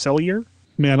 Peter Sellier.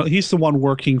 Man, he's the one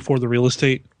working for the real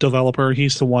estate developer.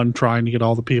 He's the one trying to get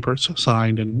all the papers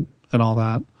signed and all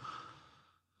that.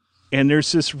 And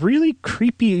there's this really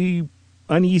creepy,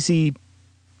 uneasy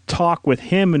talk with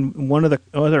him and one of the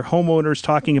other homeowners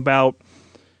talking about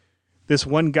this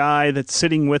one guy that's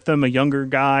sitting with them, a younger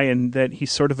guy, and that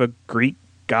he's sort of a Greek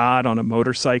god on a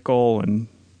motorcycle. And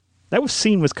that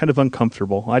scene was kind of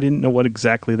uncomfortable. I didn't know what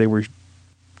exactly they were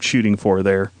shooting for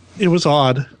there. It was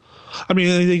odd. I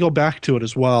mean, they go back to it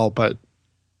as well, but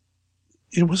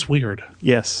it was weird.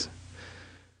 Yes.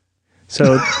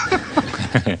 So,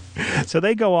 so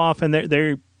they go off and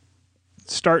they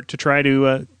start to try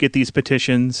to get these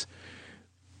petitions.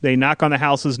 They knock on the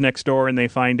houses next door and they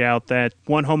find out that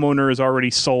one homeowner has already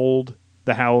sold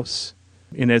the house.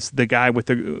 And it's the guy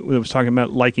that was talking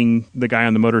about liking the guy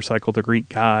on the motorcycle, the Greek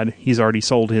god. He's already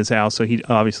sold his house, so he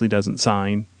obviously doesn't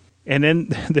sign. And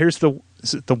then there's the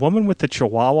is it the woman with the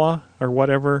chihuahua or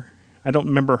whatever? I don't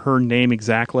remember her name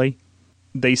exactly.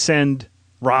 They send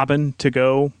Robin to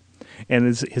go, and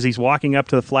as he's walking up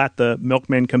to the flat, the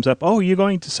milkman comes up. Oh, you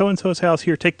going to so-and-so's house?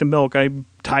 Here, take the milk. I'm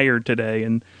tired today.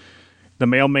 And the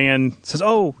mailman says,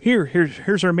 oh,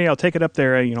 here's her mail. Take it up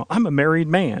there. I'm a married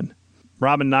man.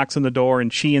 Robin knocks on the door,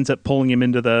 and she ends up pulling him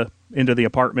into the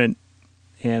apartment,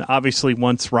 and obviously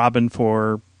wants Robin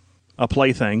for a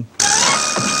plaything.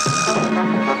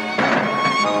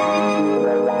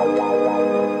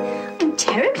 I'm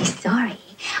terribly sorry.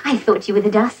 I thought you were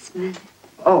the dustman.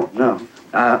 Oh, no.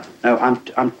 No,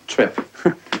 I'm Trip.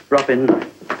 Robin,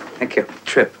 thank you.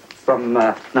 Trip from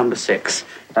number 6.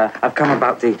 I've come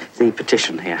about the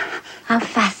petition here. How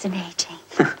fascinating.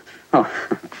 Oh.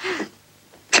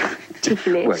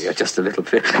 Ticklish. Well, you're just a little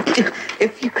bit.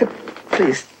 If you could,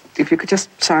 please, if you could just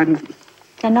sign.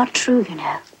 They're not true, you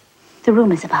know. The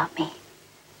rumors about me.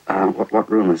 What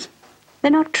rumors?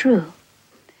 They're not true.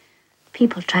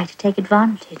 People try to take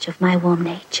advantage of my warm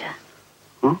nature.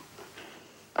 Huh?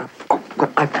 Well,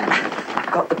 I've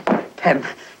got the pen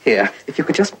here. If you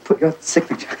could just put your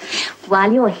signature.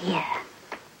 While you're here,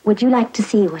 would you like to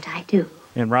see what I do?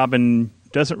 And Robin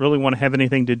doesn't really want to have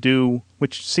anything to do,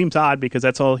 which seems odd because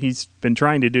that's all he's been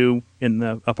trying to do in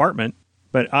the apartment.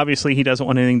 But obviously he doesn't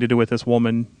want anything to do with this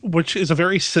woman. Which is a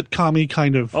very sitcom-y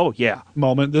kind of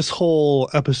moment. This whole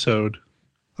episode,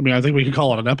 I mean, I think we could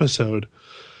call it an episode,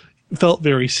 felt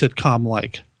very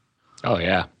sitcom-like. Oh,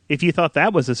 yeah. If you thought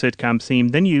that was a sitcom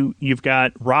scene, then you've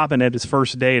got Robin at his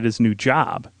first day at his new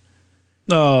job.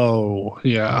 Oh,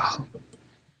 yeah.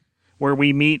 Where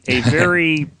we meet a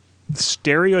very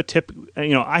stereotypical,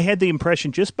 I had the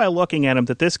impression just by looking at him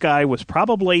that this guy was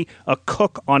probably a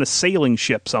cook on a sailing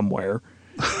ship somewhere,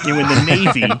 in the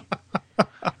Navy.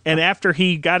 And after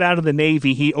he got out of the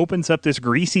Navy, he opens up this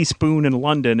greasy spoon in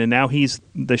London, and now he's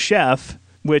the chef,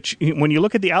 which when you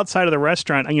look at the outside of the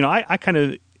restaurant, I kind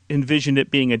of envisioned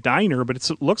it being a diner, but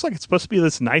it looks like it's supposed to be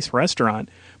this nice restaurant.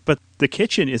 But the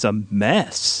kitchen is a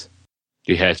mess.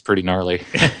 Yeah, it's pretty gnarly.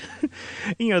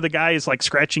 The guy is like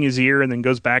scratching his ear and then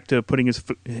goes back to putting his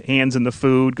hands in the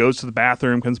food, goes to the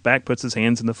bathroom, comes back, puts his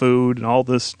hands in the food, and all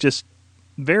this just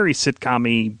very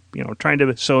sitcom-y, trying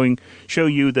to show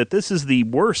you that this is the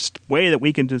worst way that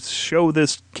we can just show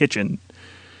this kitchen.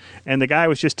 And the guy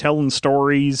was just telling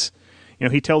stories.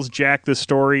 He tells Jack this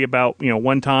story about,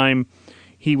 one time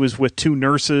he was with 2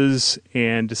 nurses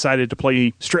and decided to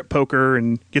play strip poker,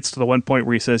 and gets to the one point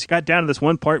where he says, he got down to this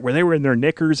one part where they were in their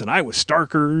knickers and I was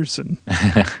starkers. And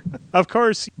of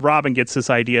course, Robin gets this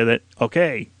idea that,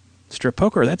 okay, strip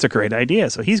poker, that's a great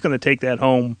idea. So he's going to take that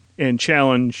home and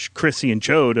challenge Chrissy and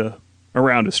Joe to a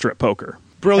round of strip poker.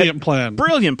 Brilliant plan.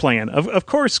 Brilliant plan. Of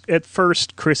course, at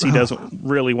first, Chrissy doesn't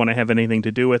really want to have anything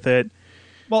to do with it.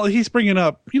 Well, he's bringing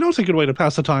up, it's a good way to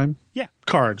pass the time? Yeah.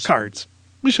 Cards.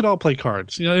 We should all play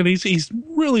cards. And he's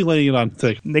really laying it on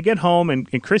thick. They get home,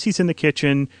 and Chrissy's in the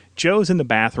kitchen. Joe's in the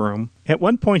bathroom. At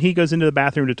one point, he goes into the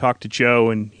bathroom to talk to Joe,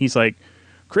 and he's like,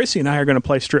 Chrissy and I are going to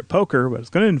play strip poker, but I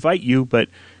was going to invite you, but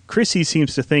Chrissy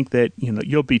seems to think that,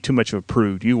 you'll be too much of a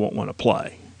prude. You won't want to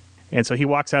play. And so he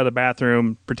walks out of the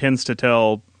bathroom, pretends to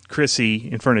tell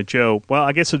Chrissy in front of Joe, well,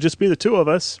 I guess it'll just be the 2 of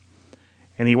us.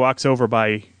 And he walks over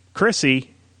by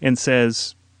Chrissy and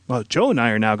says, well, Joe and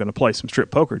I are now going to play some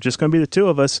strip poker. Just going to be the 2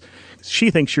 of us.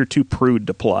 She thinks you're too prude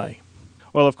to play.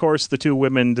 Well, of course, the 2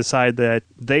 women decide that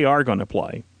they are going to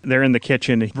play. They're in the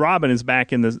kitchen. Robin is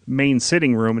back in the main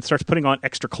sitting room and starts putting on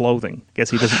extra clothing.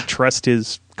 Guess he doesn't trust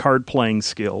his card-playing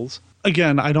skills.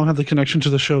 Again, I don't have the connection to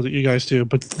the show that you guys do,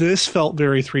 but this felt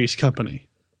very Three's Company.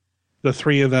 The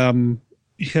 3 of them,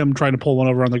 him trying to pull one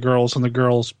over on the girls, and the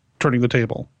girls turning the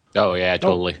table. Oh, yeah,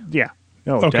 totally. Yeah.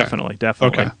 Oh, okay. Definitely.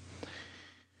 Okay.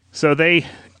 So they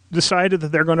decided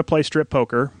that they're going to play strip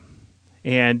poker,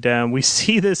 and we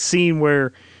see this scene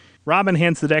where Robin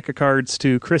hands the deck of cards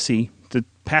to Chrissy to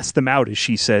pass them out, as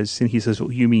she says, and he says,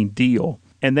 well, you mean deal.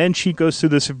 And then she goes through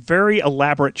this very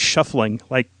elaborate shuffling,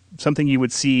 like something you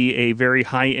would see a very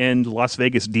high-end Las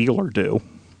Vegas dealer do.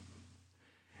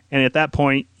 And at that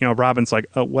point, Robin's like,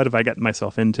 oh, what have I gotten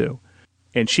myself into?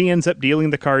 And she ends up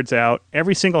dealing the cards out.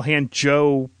 Every single hand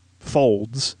Joe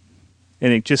folds,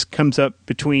 and it just comes up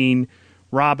between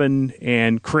Robin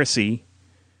and Chrissy.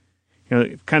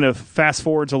 It kind of fast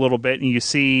forwards a little bit, and you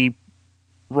see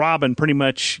Robin pretty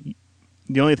much,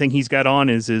 the only thing he's got on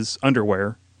is his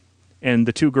underwear, and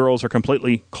the 2 girls are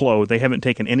completely clothed. They haven't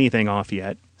taken anything off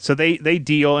yet. So they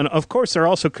deal, and of course they're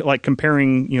also like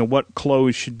comparing, what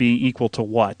clothes should be equal to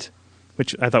what,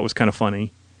 which I thought was kind of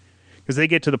funny. Because they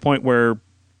get to the point where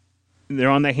they're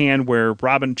on the hand where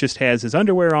Robin just has his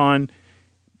underwear on,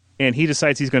 And he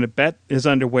decides he's going to bet his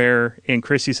underwear, and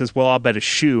Chrissy says, well, I'll bet a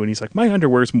shoe. And he's like, my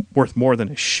underwear's worth more than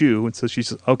a shoe. And so she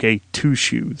says, okay, 2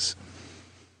 shoes.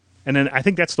 And then I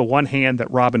think that's the one hand that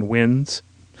Robin wins.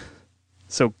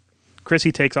 So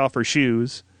Chrissy takes off her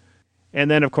shoes.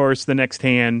 And then, of course, the next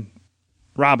hand,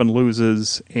 Robin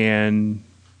loses and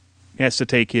has to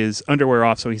take his underwear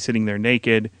off, so he's sitting there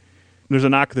naked. There's a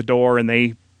knock at the door, and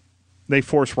they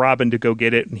force Robin to go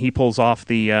get it, and he pulls off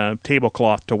the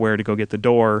tablecloth to wear to go get the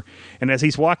door. And as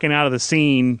he's walking out of the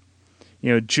scene,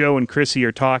 Joe and Chrissy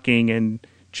are talking, and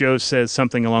Joe says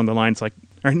something along the lines like,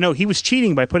 or no, he was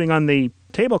cheating by putting on the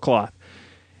tablecloth.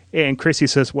 And Chrissy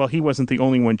says, well, he wasn't the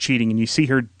only one cheating, and you see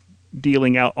her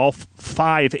dealing out all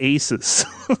 5 aces.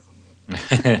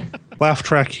 Laugh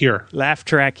track here. Laugh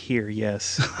track here,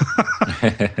 yes.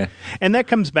 And that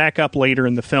comes back up later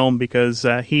in the film because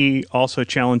he also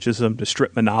challenges them to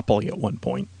strip Monopoly at one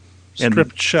point.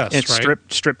 Strip chess, and right?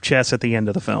 Strip chess at the end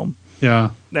of the film.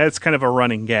 Yeah. That's kind of a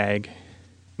running gag.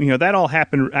 That all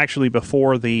happened actually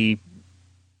before the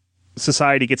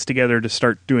society gets together to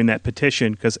start doing that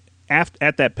petition, because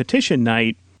at that petition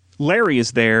night, Larry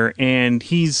is there, and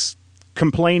he's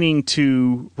complaining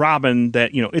to Robin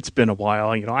that, it's been a while.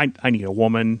 I need a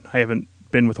woman. I haven't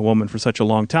been with a woman for such a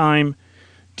long time.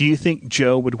 Do you think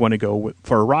Joe would want to go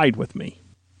for a ride with me?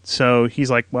 So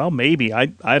he's like, well, maybe. I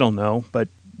don't know. But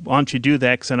why don't you do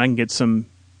that, because then I can get some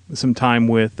time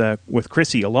with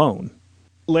Chrissy alone.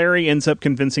 Larry ends up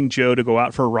convincing Joe to go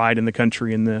out for a ride in the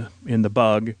country in the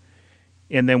Bug.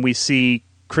 And then we see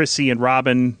Chrissy and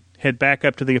Robin head back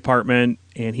up to the apartment,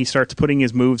 and he starts putting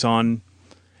his moves on.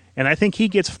 And I think he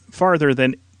gets farther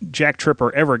than Jack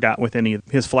Tripper ever got with any of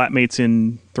his flatmates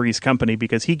in Three's Company,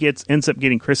 because he ends up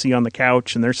getting Chrissy on the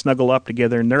couch, and they're snuggled up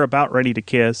together, and they're about ready to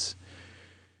kiss.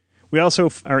 We also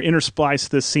are interspliced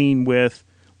this scene with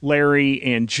Larry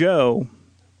and Joe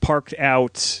parked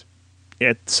out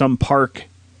at some park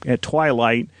at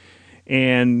twilight,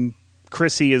 and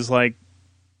Chrissy is like,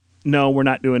 no, we're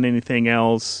not doing anything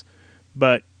else.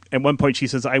 But at one point she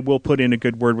says, I will put in a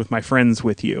good word with my friends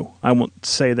with you. I won't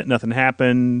say that nothing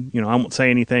happened. I won't say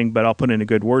anything, but I'll put in a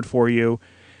good word for you.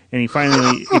 And he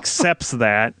finally accepts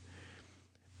that.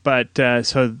 But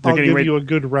so they're getting ready. I'll give you a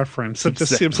good reference. It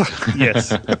just seems like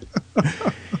yes.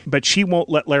 But she won't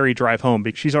let Larry drive home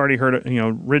because she's already heard,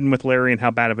 ridden with Larry and how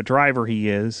bad of a driver he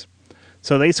is.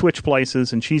 So they switch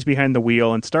places, and she's behind the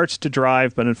wheel and starts to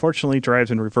drive, but unfortunately drives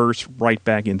in reverse right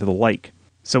back into the lake.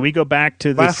 So we go back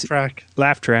to this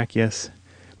laugh track. Yes,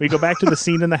 we go back to the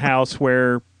scene in the house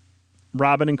where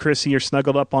Robin and Chrissy are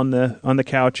snuggled up on the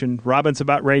couch, and Robin's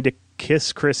about ready to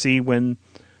kiss Chrissy when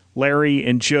Larry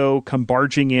and Joe come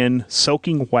barging in,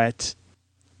 soaking wet.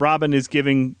 Robin is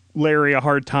giving Larry a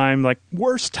hard time, like,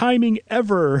 worst timing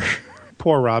ever.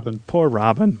 Poor Robin. Poor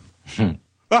Robin.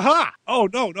 Aha! Oh,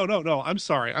 no. I'm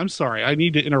sorry. I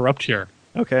need to interrupt here.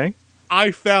 Okay.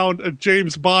 I found a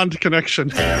James Bond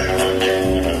connection.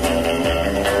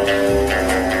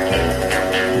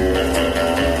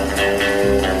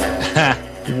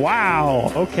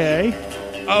 Wow. Okay.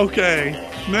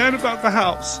 Man About the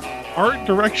House. Art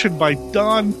direction by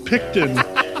Don Picton,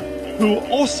 who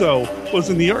also was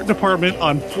in the art department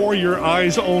on For Your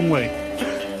Eyes Only.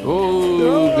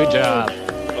 Oh, good job.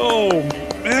 Oh,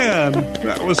 man.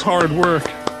 That was hard work.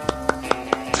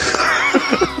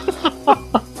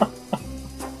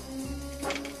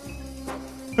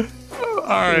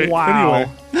 All right.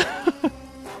 Wow. Anyway.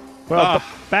 Well,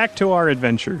 back to our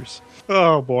adventures.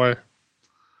 Oh, boy.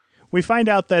 We find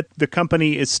out that the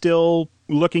company is still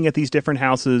looking at these different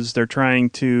houses. They're trying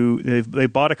to... They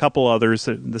bought a couple others.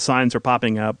 The signs are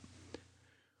popping up.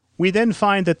 We then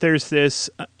find that there's this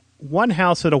one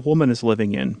house that a woman is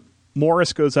living in.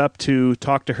 Morris goes up to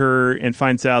talk to her and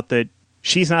finds out that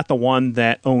she's not the one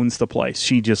that owns the place.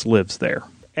 She just lives there.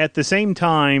 At the same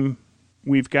time,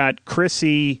 we've got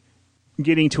Chrissy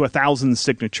getting to 1,000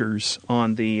 signatures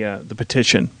on the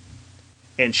petition.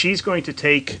 And she's going to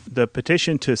take the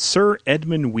petition to Sir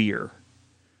Edmund Weir,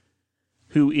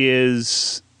 who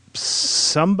is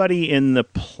somebody in the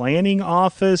planning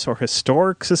office or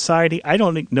historic society. I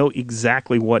don't know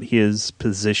exactly what his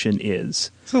position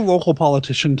is. He's a local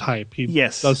politician type. He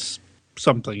does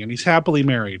something, and he's happily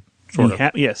married, sort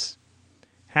of. Yes.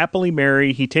 Happily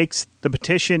married. He takes the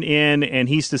petition in, and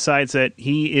he decides that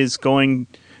he is going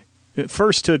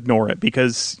first to ignore it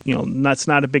because, that's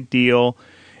not a big deal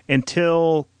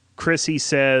until Chrissy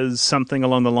says something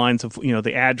along the lines of,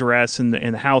 the address and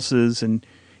the houses, and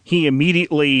he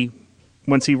immediately,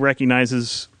 once he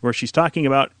recognizes where she's talking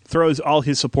about, throws all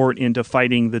his support into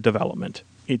fighting the development.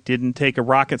 It didn't take a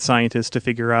rocket scientist to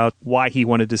figure out why he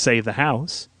wanted to save the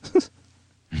house.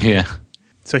 Yeah.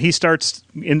 So he starts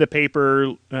in the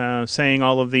paper saying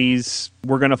all of these,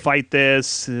 we're going to fight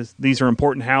this. These are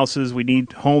important houses. We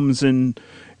need homes in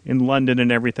London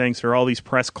and everything. So there are all these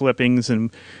press clippings.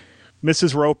 And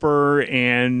Mrs. Roper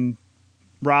and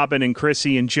Robin and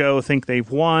Chrissy and Joe think they've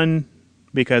won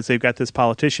because they've got this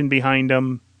politician behind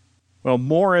them. Well,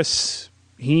 Morris,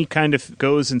 he kind of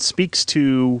goes and speaks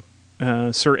to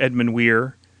Sir Edmund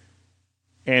Weir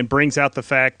and brings out the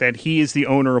fact that he is the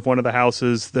owner of one of the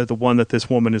houses, the one that this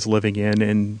woman is living in,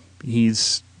 and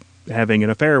he's having an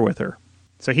affair with her.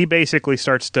 So he basically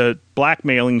starts to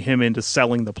blackmailing him into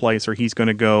selling the place, or he's going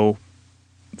to go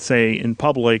say in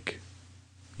public,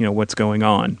 what's going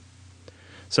on.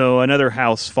 So another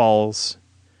house falls,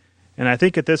 and I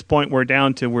think at this point we're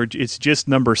down to where it's just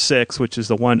number 6, which is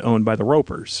the one owned by the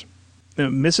Ropers.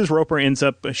 Mrs. Roper ends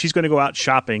up, she's going to go out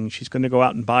shopping. She's going to go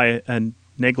out and buy a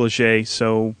negligee,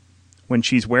 so when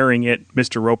she's wearing it,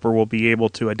 Mr. Roper will be able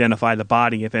to identify the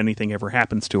body if anything ever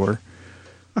happens to her.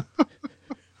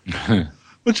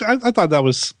 Which I thought that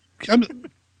was...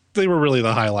 they were really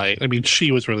the highlight. I mean,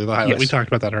 she was really the highlight. Yes. We talked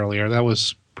about that earlier. That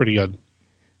was pretty good.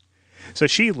 So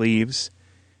she leaves,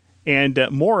 and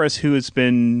Morris, who has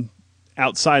been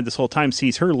outside this whole time,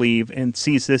 sees her leave and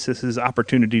sees this as his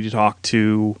opportunity to talk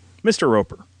to Mr.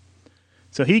 Roper.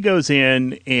 So he goes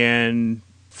in, and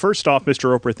first off, Mr.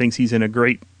 Roper thinks he's in a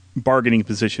great bargaining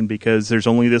position because there's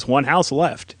only this one house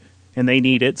left, and they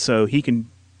need it, so he can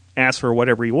ask for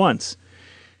whatever he wants.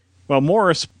 Well,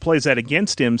 Morris plays that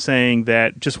against him, saying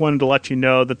that just wanted to let you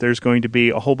know that there's going to be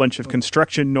a whole bunch of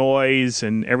construction noise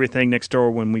and everything next door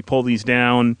when we pull these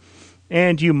down,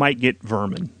 and you might get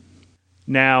vermin.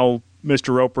 Now,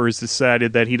 Mr. Roper has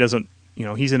decided that he doesn't,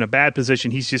 he's in a bad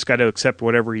position. He's just got to accept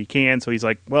whatever he can. So he's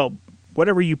like, well,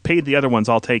 whatever you paid the other ones,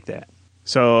 I'll take that.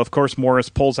 So, of course, Morris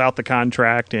pulls out the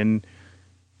contract, and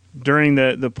during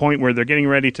the point where they're getting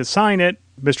ready to sign it,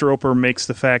 Mr. Roper makes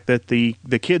the fact that the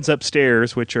kids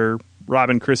upstairs, which are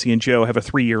Robin, Chrissy, and Joe, have a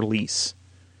 3-year lease.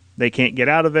 They can't get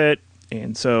out of it,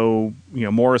 and so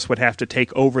Morris would have to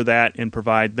take over that and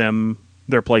provide them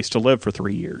their place to live for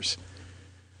 3 years.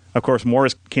 Of course,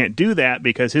 Morris can't do that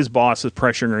because his boss is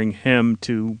pressuring him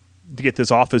to get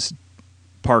this office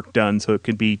park done so it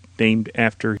could be named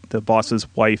after the boss's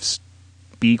wife's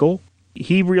beagle.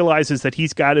 He realizes that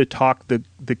he's got to talk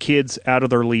the kids out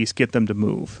of their lease, get them to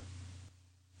move.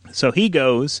 So he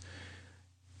goes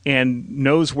and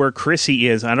knows where Chrissy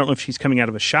is. I don't know if she's coming out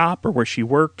of a shop or where she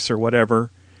works or whatever,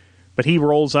 but he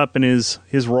rolls up in his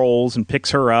rolls and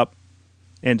picks her up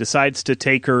and decides to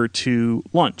take her to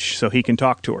lunch so he can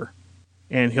talk to her.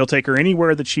 And he'll take her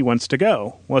anywhere that she wants to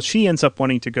go. Well, she ends up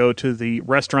wanting to go to the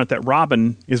restaurant that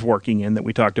Robin is working in that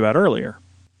we talked about earlier.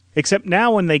 Except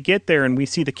now when they get there and we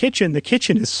see the kitchen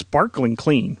is sparkling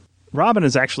clean. Robin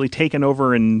has actually taken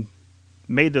over and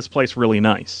made this place really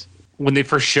nice. When they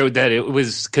first showed that, it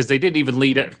was because they didn't even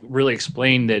really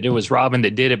explain that it was Robin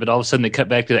that did it, but all of a sudden they cut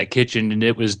back to that kitchen and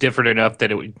it was different enough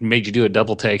that it made you do a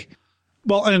double take.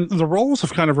 Well, and the roles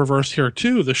have kind of reversed here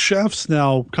too. The chef's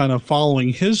now kind of following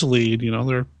his lead.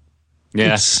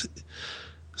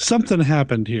 Something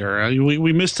happened here.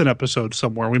 We missed an episode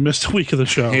somewhere. We missed a week of the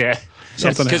show. Yeah,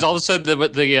 because all of a sudden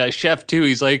the chef too.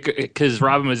 He's like, because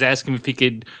Robin was asking if he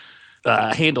could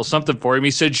handle something for him.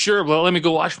 He said, "Sure, well, let me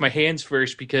go wash my hands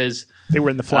first," because they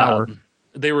were in the flour.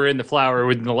 They were in the flour.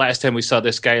 When the last time we saw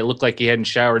this guy, it looked like he hadn't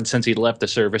showered since he left the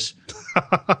service.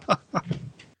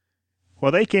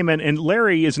 Well, they came in, and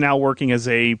Larry is now working as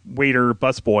a waiter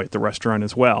busboy at the restaurant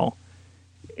as well.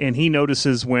 And he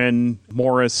notices when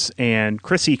Morris and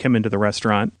Chrissy come into the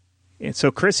restaurant. And so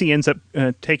Chrissy ends up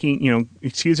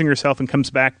excusing herself and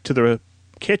comes back to the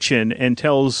kitchen and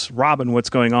tells Robin what's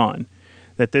going on.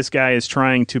 That this guy is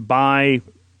trying to buy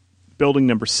building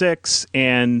number 6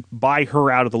 and buy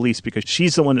her out of the lease because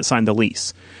she's the one that signed the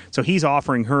lease. So he's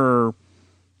offering her,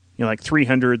 like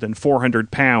 300 and 400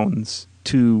 pounds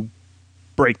to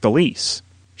break the lease.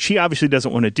 She obviously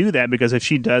doesn't want to do that because if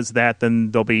she does that,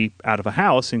 then they'll be out of a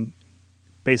house and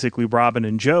basically Robin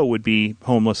and Joe would be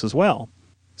homeless as well.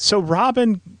 So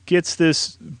Robin gets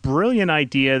this brilliant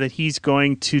idea that he's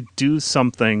going to do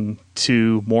something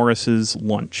to Morris's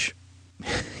lunch.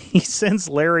 He sends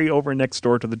Larry over next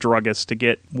door to the druggist to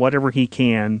get whatever he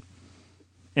can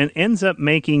and ends up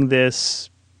making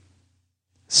this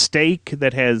steak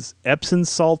that has Epsom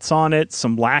salts on it,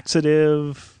 some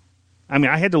laxative. I mean,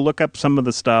 I had to look up some of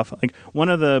the stuff. Like one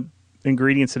of the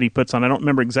ingredients that he puts on, I don't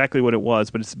remember exactly what it was,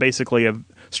 but it's basically a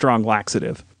strong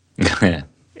laxative.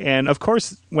 And of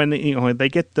course, when they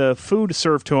get the food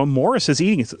served to him, Morris is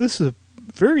eating it. This is a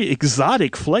very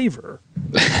exotic flavor.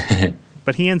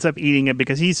 But he ends up eating it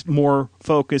because he's more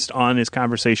focused on his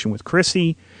conversation with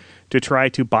Chrissy to try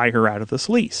to buy her out of this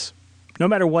lease. No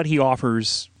matter what he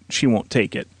offers, she won't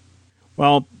take it.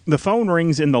 Well, the phone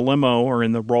rings in the limo or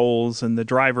in the rolls, and the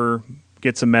driver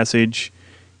gets a message.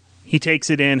 He takes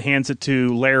it in, hands it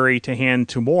to Larry to hand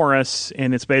to Morris,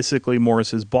 and it's basically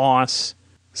Morris's boss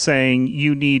saying,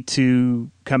 you need to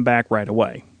come back right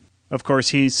away. Of course,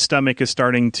 his stomach is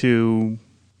starting to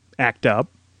act up.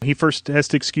 He first has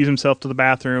to excuse himself to the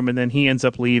bathroom, and then he ends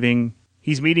up leaving.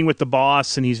 He's meeting with the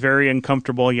boss, and he's very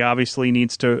uncomfortable. He obviously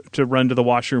needs to run to the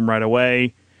washroom right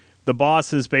away. The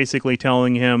boss is basically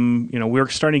telling him, we're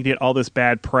starting to get all this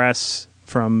bad press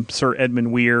from Sir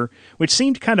Edmund Weir, which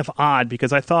seemed kind of odd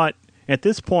because I thought at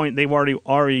this point they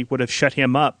already would have shut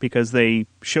him up because they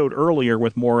showed earlier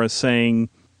with Morris saying,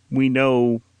 we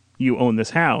know you own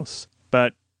this house.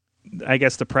 But I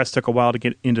guess the press took a while to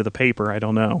get into the paper. I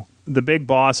don't know. The big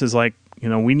boss is like,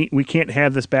 we can't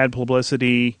have this bad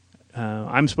publicity.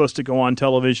 I'm supposed to go on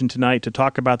television tonight to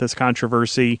talk about this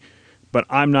controversy, but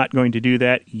I'm not going to do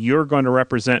that. You're going to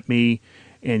represent me,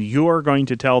 and you're going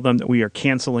to tell them that we are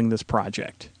canceling this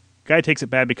project. Guy takes it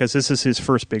bad because this is his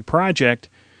first big project,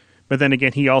 but then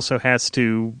again, he also has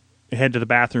to head to the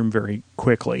bathroom very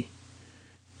quickly.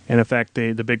 And in fact,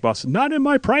 the big boss says, not in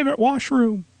my private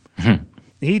washroom.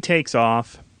 He takes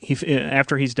off.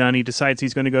 After he's done, he decides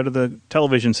he's going to go to the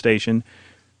television station,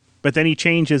 but then he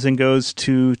changes and goes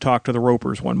to talk to the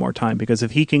Ropers one more time, because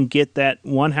if he can get that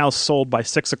one house sold by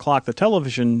 6 o'clock, the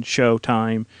television show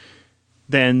time,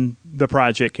 then the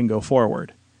project can go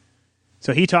forward.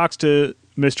 So he talks to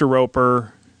Mr.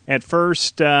 Roper. At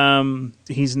first,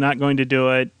 he's not going to do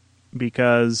it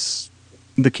because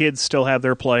the kids still have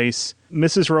their place.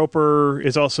 Mrs. Roper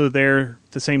is also there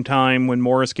at the same time when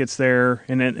Morris gets there,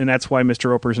 and that's why Mr.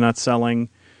 Roper's not selling.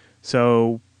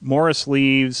 So Morris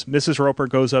leaves. Mrs. Roper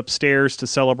goes upstairs to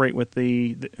celebrate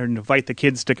or invite the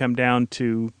kids to come down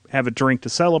to have a drink to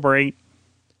celebrate.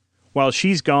 While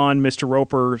she's gone, Mr.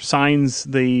 Roper signs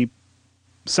the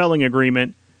selling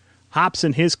agreement, hops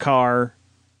in his car,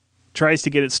 tries to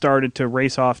get it started to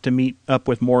race off to meet up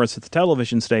with Morris at the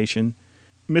television station.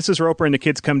 Mrs. Roper and the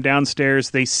kids come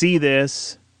downstairs. They see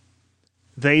this.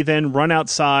 They then run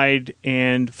outside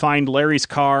and find Larry's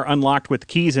car unlocked with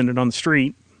keys in it on the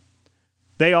street.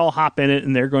 They all hop in it,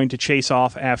 and they're going to chase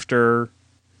off after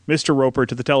Mr. Roper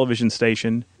to the television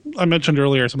station. I mentioned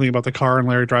earlier something about the car and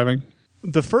Larry driving.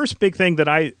 The first big thing that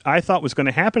I thought was going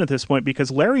to happen at this point,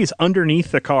 because Larry's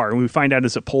underneath the car, and we find out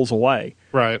as it pulls away.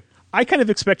 Right. I kind of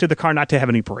expected the car not to have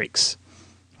any brakes.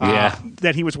 Yeah.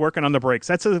 That he was working on the brakes.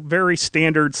 That's a very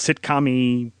standard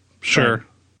sitcom-y. Sure.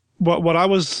 What I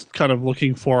was kind of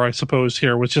looking for, I suppose,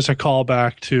 here was just a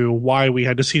callback to why we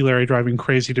had to see Larry driving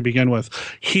crazy to begin with.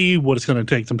 He was going to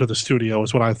take them to the studio,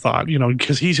 is what I thought,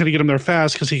 because he's going to get them there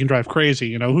fast because he can drive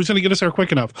crazy. Who's going to get us there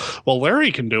quick enough? Well,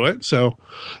 Larry can do it. So,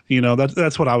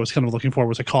 that's what I was kind of looking for,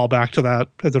 was a callback to that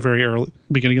at the very early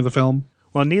beginning of the film.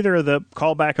 Well, neither the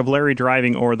callback of Larry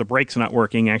driving or the brakes not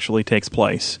working actually takes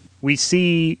place. We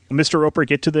see Mr. Roper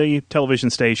get to the television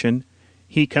station.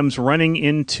 He comes running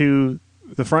into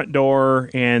the front door,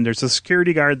 and there's a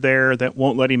security guard there that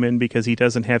won't let him in because he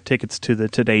doesn't have tickets to the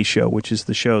Today Show, which is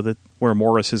the show where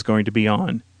Morris is going to be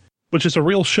on. Which is a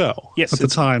real show. Yes. At the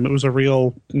time, it was a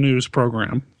real news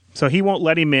program. So he won't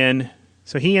let him in.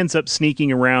 So he ends up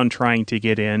sneaking around trying to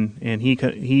get in, and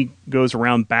he goes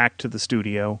around back to the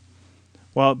studio.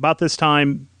 Well, about this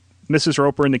time, Mrs.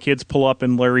 Roper and the kids pull up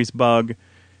in Larry's Bug.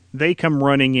 They come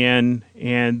running in,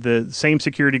 and the same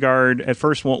security guard at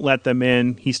first won't let them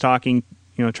in. He's talking,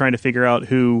 trying to figure out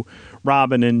who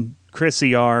Robin and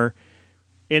Chrissy are.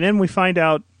 And then we find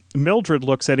out Mildred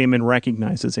looks at him and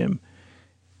recognizes him.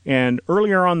 And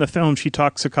earlier on in the film, she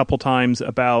talks a couple times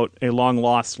about a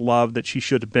long-lost love that she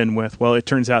should have been with. Well, it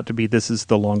turns out to be this is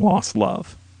the long-lost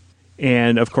love.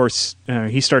 And, of course,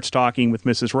 he starts talking with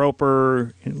Mrs.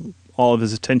 Roper, and all of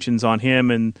his attention's on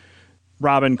him, and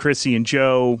Robin, Chrissy, and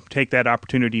Joe take that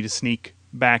opportunity to sneak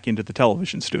back into the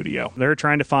television studio. They're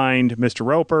trying to find Mr.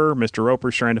 Roper. Mr.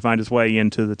 Roper's trying to find his way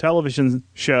into the television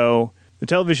show. The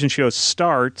television show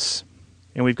starts,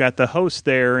 and we've got the host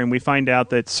there, and we find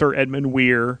out that Sir Edmund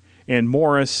Weir and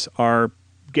Morris are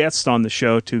guests on the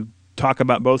show to talk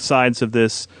about both sides of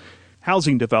this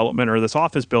housing development or this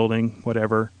office building,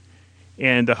 whatever.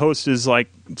 And the host is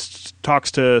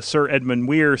talks to Sir Edmund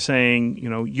Weir saying,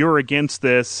 you're against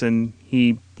this. And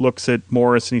he looks at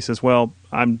Morris and he says, well,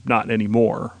 I'm not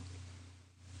anymore.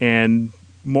 And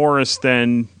Morris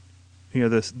then,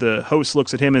 the host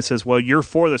looks at him and says, well, you're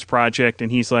for this project.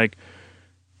 And he's like,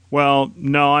 well,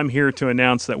 no, I'm here to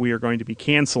announce that we are going to be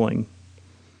canceling.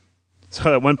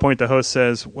 So at one point the host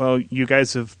says, well, you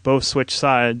guys have both switched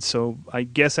sides. So I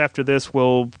guess after this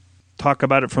we'll talk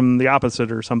about it from the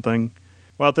opposite or something.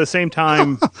 Well, at the same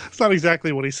time... It's not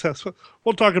exactly what he says.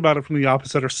 We'll talk about it from the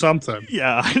opposite or something.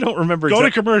 Yeah, I don't remember. Go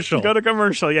to commercial. Go to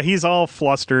commercial. Yeah, he's all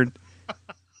flustered.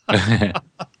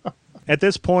 At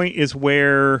this point is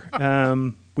where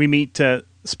we meet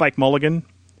Spike Mulligan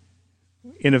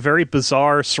in a very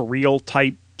bizarre, surreal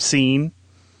type scene.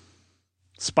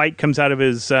 Spike comes out of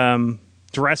his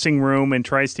dressing room and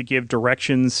tries to give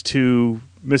directions to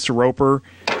Mr. Roper.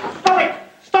 Stop it!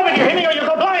 Stop it! You hear me or you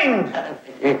go blind!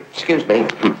 Excuse me.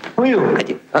 Who are you?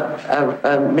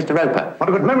 Mr. Roper. What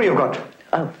a good memory you've got.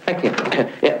 Oh, thank you.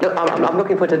 Yeah, look, I'm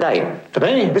looking for today.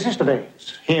 Today? This is today.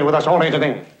 It's here with us all day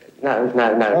today. No.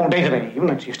 All day today,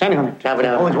 even if you're standing on it. No, but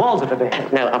All its walls are today.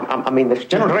 No, I mean the...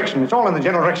 General direction. It's all in the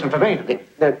general direction of today.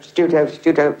 No, Studio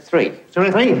 3.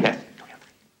 Studio 3? Yes.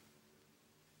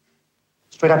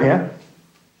 Straight up here.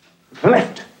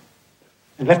 Left.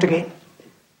 And left again.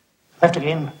 Left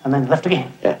again, and then left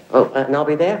again. Yeah. Oh, and I'll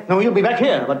be there? No, you'll be back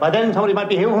here, but by then somebody might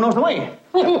be here who knows the way.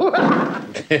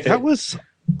 That was...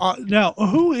 now,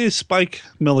 who is Spike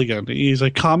Milligan? He's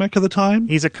a comic of the time?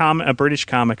 He's a British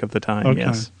comic of the time,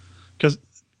 yes. Because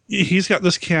he's got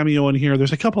this cameo in here.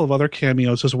 There's a couple of other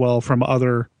cameos as well from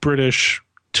other British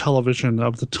television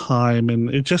of the time, and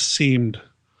it just seemed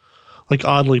like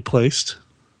oddly placed.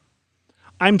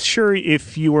 I'm sure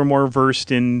if you were more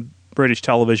versed in British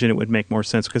television, it would make more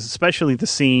sense, because especially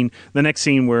the next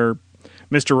scene where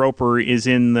Mr. Roper is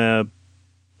in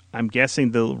I'm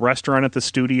guessing the restaurant at the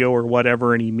studio or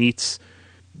whatever, and he meets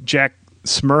Jack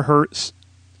Smethurst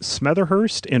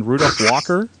and Rudolph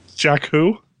Walker. Jack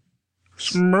who?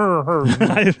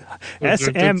 Smethurst.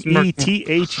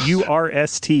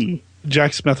 Smethurst.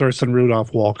 Jack Smethurst and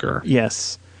Rudolph Walker.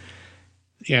 Yes.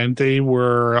 And they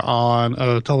were on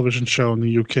a television show in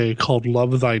the UK called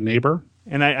Love Thy Neighbor.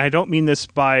 And I don't mean this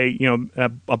by,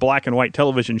 a black and white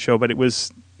television show, but it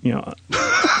was, an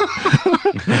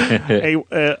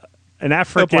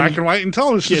African... A black and white and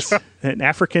television show. An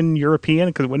African European,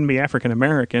 because it wouldn't be African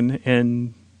American,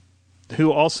 and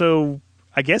who also,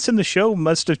 I guess in the show,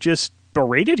 must have just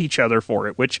berated each other for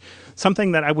it, which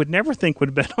something that I would never think would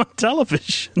have been on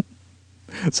television.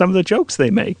 Some of the jokes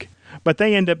they make. But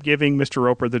they end up giving Mr.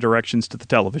 Roper the directions to the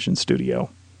television studio.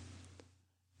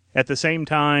 At the same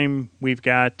time, we've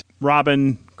got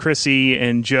Robin, Chrissy,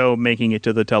 and Joe making it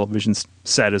to the television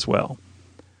set as well.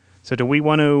 So do we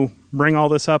want to bring all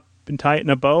this up and tie it in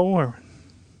a bow? Or?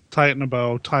 Tie it in a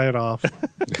bow, tie it off.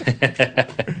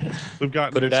 We've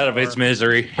got Put it out of its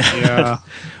misery. Yeah.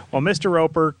 Well, Mr.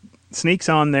 Roper sneaks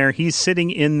on there. He's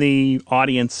sitting in the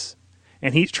audience,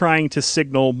 and he's trying to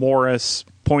signal Morris,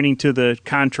 pointing to the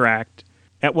contract.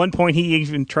 At one point, he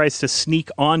even tries to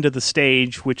sneak onto the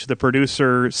stage, which the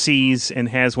producer sees and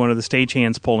has one of the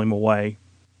stagehands pull him away.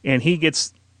 And he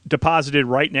gets deposited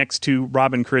right next to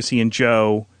Robin, Chrissy, and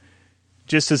Joe,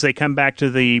 just as they come back to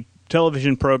the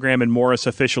television program and Morris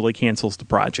officially cancels the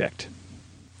project.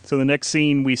 So the next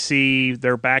scene we see,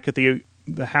 they're back at the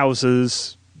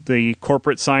houses. The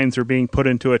corporate signs are being put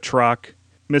into a truck.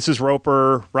 Mrs.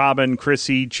 Roper, Robin,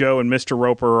 Chrissy, Joe, and Mr.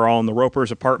 Roper are all in the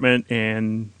Roper's apartment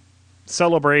and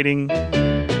celebrating.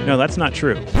 No, that's not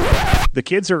true. The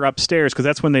kids are upstairs because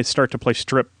that's when they start to play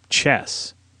strip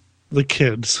chess. The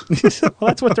kids. Well,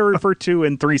 that's what they're referred to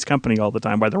in Three's Company all the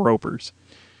time, by the Ropers.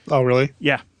 Oh, really?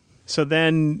 Yeah. So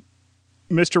then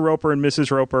Mr. Roper and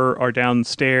Mrs. Roper are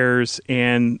downstairs,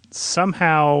 and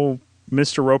somehow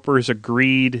Mr. Roper has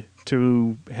agreed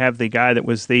to have the guy that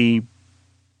was the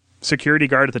security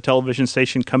guard at the television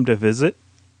station come to visit.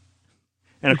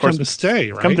 And of course, come to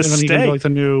stay, right? Come to and then stay. He can be like the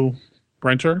new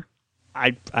renter?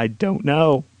 I don't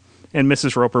know. And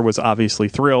Mrs. Roper was obviously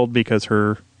thrilled because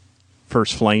her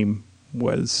first flame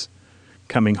was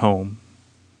coming home.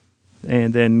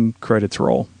 And then credits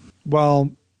roll. Well,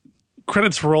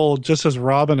 credits roll just as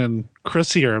Robin and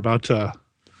Chrissy are about to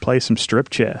play some strip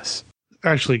chess.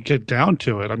 Actually get down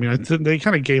to it. I mean, they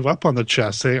kind of gave up on the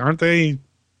chess. They're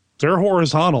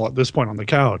horizontal at this point on the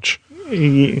couch.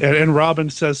 And Robin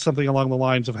says something along the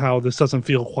lines of how this doesn't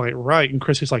feel quite right. And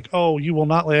Chrissy's like, oh, you will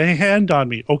not lay a hand on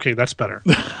me. Okay, that's better.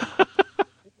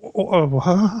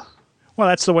 Well,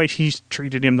 that's the way she's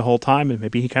treated him the whole time, and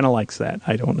maybe he kind of likes that.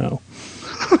 I don't know.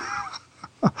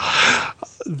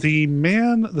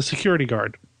 The security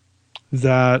guard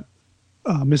that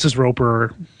Mrs.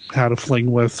 Roper had a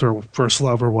fling with, or first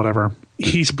love, or whatever,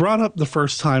 he's brought up the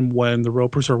first time when the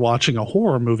Ropers are watching a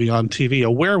horror movie on TV,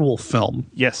 a werewolf film.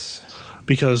 Yes.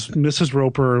 Because Mrs.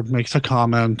 Roper makes a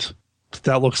comment,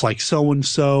 that looks like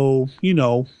so-and-so,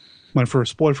 my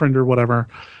first boyfriend or whatever.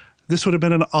 This would have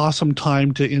been an awesome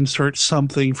time to insert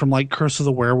something from like Curse of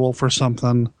the Werewolf or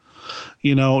something.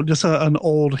 You know, just an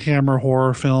old Hammer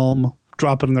horror film,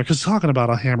 drop it in there. Because talking about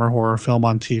a Hammer horror film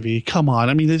on TV, come on.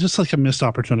 I mean, it's just like a missed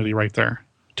opportunity right there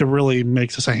to really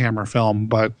make this a Hammer film.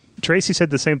 But Tracy said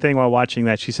the same thing while watching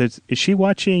that. She said, is she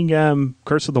watching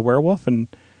Curse of the Werewolf? And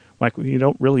like, you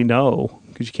don't really know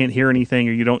because you can't hear anything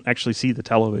or you don't actually see the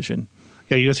television.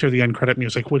 Yeah, you just hear the end credit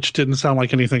music, which didn't sound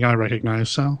like anything I recognized.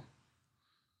 So,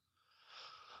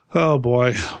 oh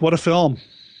boy, what a film.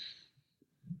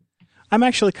 I'm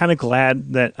actually kind of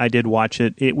glad that I did watch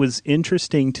it. It was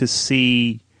interesting to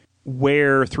see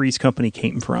where Three's Company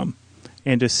came from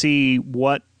and to see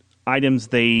what items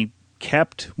they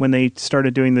kept when they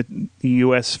started doing the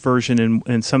U.S. version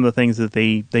and some of the things that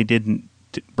they didn't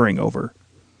bring over.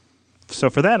 So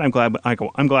for that, I'm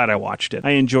glad I watched it.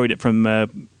 I enjoyed it from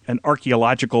an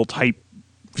archaeological type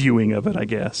viewing of it, I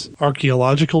guess.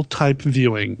 Archaeological type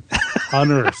viewing.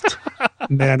 Unearthed.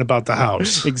 Man About the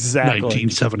House. Exactly.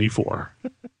 1974.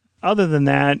 Other than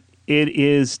that, it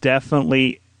is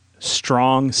definitely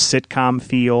strong sitcom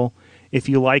feel. If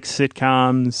you like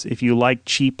sitcoms, if you like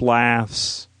cheap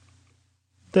laughs,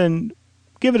 then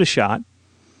give it a shot.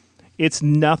 It's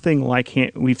nothing like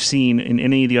we've seen in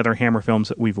any of the other Hammer films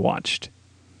that we've watched.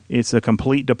 It's a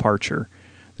complete departure.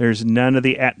 There's none of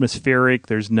the atmospheric.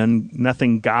 There's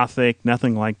nothing gothic,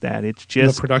 nothing like that. It's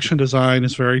just... The production design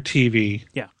is very TV.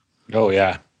 Yeah. Oh,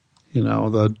 yeah. You know,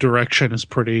 the direction is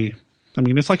pretty... I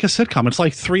mean, it's like a sitcom. It's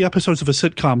like 3 episodes of a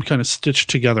sitcom kind of stitched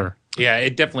together. Yeah,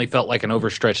 it definitely felt like an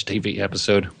overstretched TV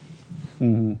episode.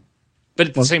 Mm-hmm. But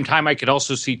at the same time, I could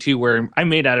also see, too, where I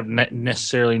may not have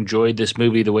necessarily enjoyed this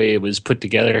movie the way it was put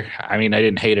together. I mean, I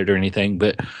didn't hate it or anything,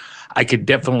 but I could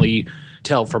definitely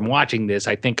tell from watching this,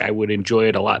 I think I would enjoy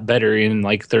it a lot better in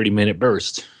like 30-minute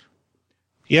bursts.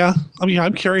 Yeah, I mean,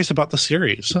 I'm curious about the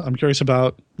series. I'm curious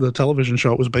about the television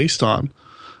show it was based on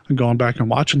and going back and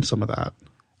watching some of that.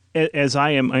 As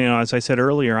I am, as I said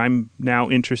earlier, I'm now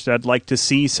interested. I'd like to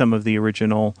see some of the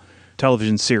original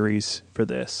television series for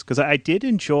this because I did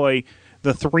enjoy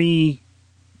the 3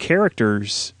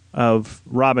 characters of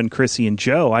Robin, Chrissy, and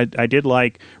Joe. I did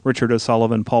like Richard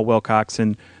O'Sullivan, Paul Wilcox,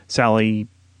 and Sally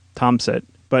Thompson.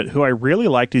 But who I really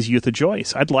liked is Eutha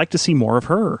Joyce. I'd like to see more of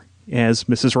her as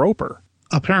Mrs. Roper.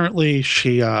 Apparently,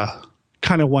 she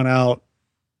kind of went out,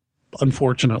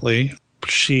 unfortunately.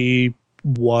 She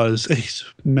was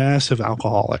a massive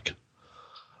alcoholic.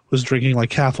 Was drinking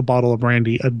like half a bottle of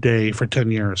brandy a day for 10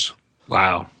 years.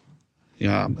 Wow.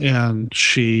 Yeah, and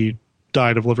she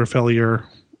died of liver failure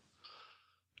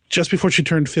just before she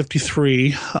turned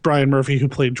 53. Brian Murphy, who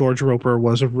played George Roper,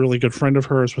 was a really good friend of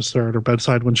hers, was there at her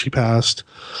bedside when she passed.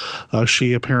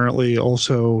 She apparently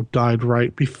also died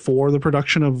right before the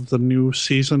production of the new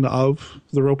season of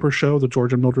The Roper Show, the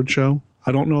George and Mildred Show.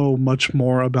 I don't know much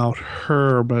more about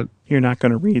her, but... You're not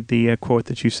going to read the quote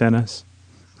that you sent us?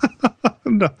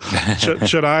 No.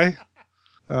 Should I?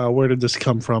 Where did this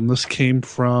come from? This came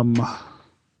from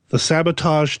the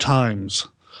Sabotage Times.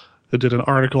 It did an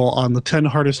article on the 10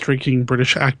 hardest drinking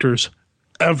British actors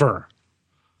ever.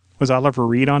 Was Oliver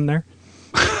Reed on there?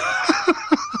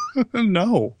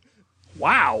 No.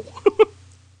 Wow.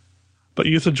 But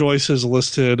Eutha Joyce is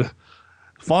listed,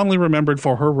 fondly remembered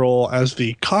for her role as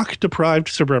the cock-deprived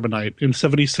suburbanite in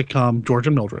 70s sitcom George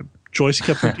and Mildred. Joyce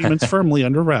kept her demons firmly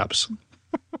under wraps.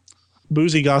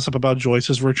 Boozy gossip about Joyce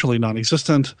is virtually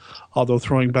non-existent. Although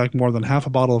throwing back more than half a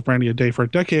bottle of brandy a day for a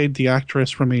decade, the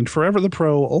actress remained forever the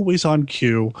pro, always on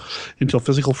cue, until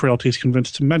physical frailties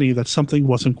convinced many that something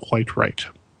wasn't quite right.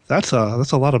 That's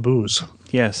a lot of booze.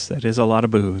 Yes, that is a lot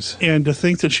of booze. And to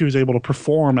think that she was able to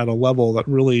perform at a level that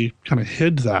really kind of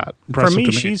hid that. For me,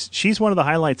 she's one of the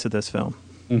highlights of this film.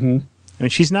 Mm-hmm. I mean,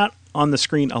 she's not on the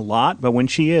screen a lot, but when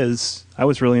she is, I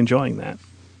was really enjoying that.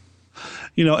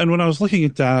 You know, and when I was looking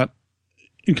at that,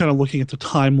 and kind of looking at the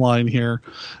timeline here,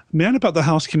 Man About the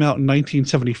House came out in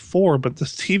 1974, but the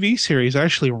TV series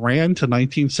actually ran to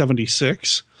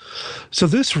 1976. So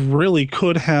this really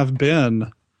could have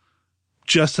been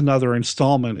just another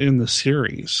installment in the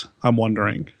series, I'm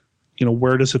wondering. You know,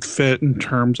 where does it fit in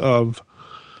terms of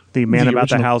the Man About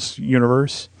the House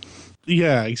universe?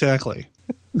 Yeah, exactly.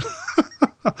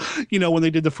 You know, when they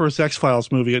did the first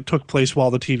X-Files movie, it took place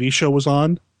while the TV show was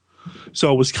on.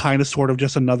 So it was kind of sort of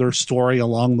just another story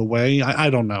along the way.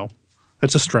 I don't know.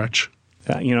 It's a stretch.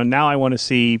 You know, now I want to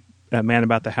see Man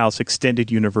About the House extended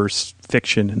universe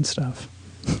fiction and stuff.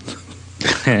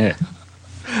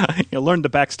 You learn the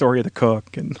backstory of the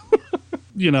cook. And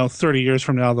you know, 30 years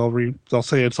from now, they'll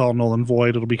say it's all null and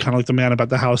void. It'll be kind of like the Man About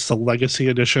the House, the Legacy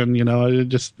Edition, you know,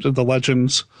 just the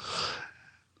legends.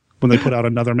 When they put out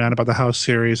another Man About the House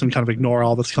series and kind of ignore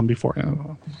all that's come before.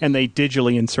 And they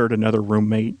digitally insert another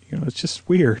roommate. You know, it's just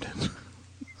weird.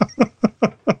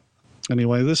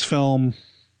 Anyway, this film,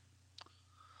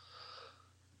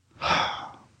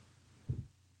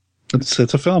 it's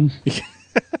a film.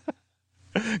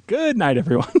 Good night,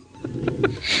 everyone.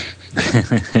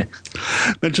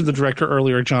 Mentioned the director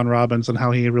earlier, John Robbins, and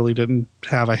how he really didn't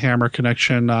have a Hammer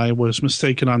connection. I was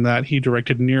mistaken on that. He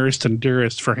directed Nearest and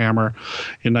Dearest for Hammer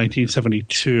in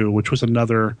 1972, which was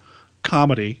another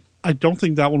comedy. I don't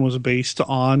think that one was based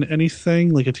on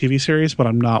anything like a TV series, but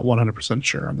I'm not 100%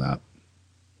 sure on that.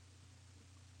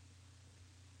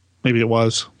 Maybe it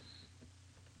was.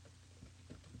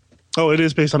 Oh, it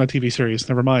is based on a TV series.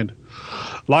 Never mind.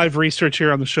 Live research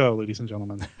here on the show, ladies and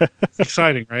gentlemen.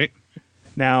 Exciting, right?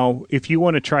 Now, if you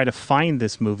want to try to find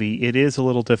this movie, it is a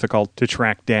little difficult to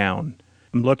track down.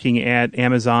 I'm looking at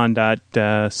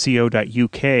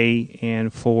amazon.co.uk,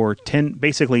 and for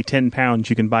basically £10,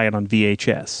 you can buy it on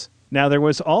VHS. Now, there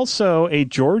was also a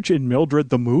George and Mildred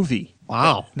the movie.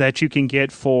 Wow. That you can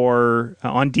get for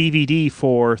on DVD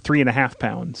for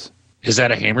 £3.50. Is that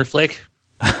a Hammer flick?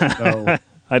 No.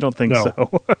 I don't think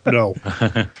so. No.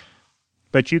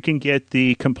 But you can get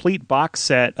the complete box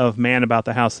set of Man About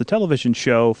the House, the television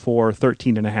show, for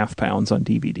 £13.50 on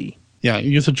DVD. Yeah,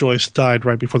 Eutha Joyce died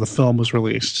right before the film was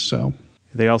released, so.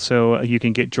 They also, you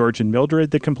can get George and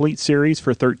Mildred, the complete series,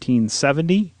 for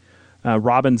 $13.70.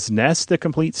 Robin's Nest, the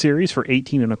complete series, for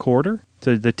 $18.25.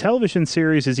 So the television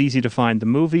series is easy to find. The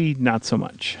movie, not so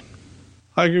much.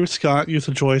 I agree with Scott.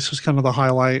 Eutha Joyce was kind of the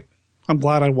highlight. I'm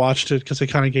glad I watched it because it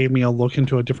kind of gave me a look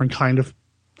into a different kind of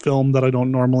film that I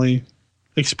don't normally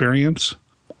experience.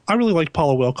 I really liked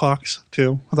Paula Wilcox,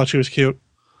 too. I thought she was cute.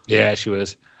 Yeah, she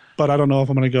was. But I don't know if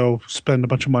I'm going to go spend a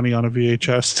bunch of money on a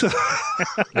VHS.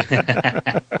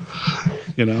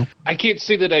 You know? I can't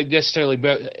say that I necessarily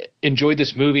enjoyed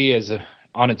this movie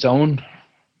on its own.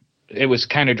 It was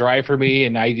kind of dry for me,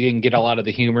 and I didn't get a lot of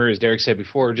the humor, as Derek said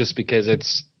before, just because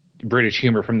it's British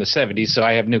humor from the 70s, so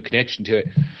I have no connection to it.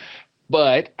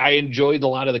 But I enjoyed a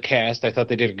lot of the cast. I thought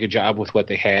they did a good job with what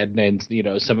they had, and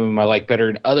some of them I like better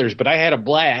than others. But I had a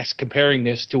blast comparing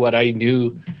this to what I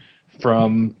knew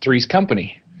from Three's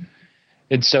Company.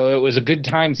 And so it was a good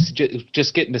time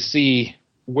just getting to see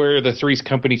where the Three's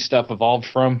Company stuff evolved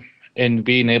from and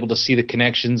being able to see the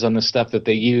connections on the stuff that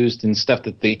they used and stuff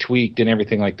that they tweaked and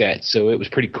everything like that. So it was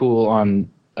pretty cool on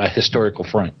a historical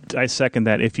front. I second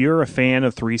that. If you're a fan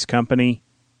of Three's Company,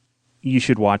 you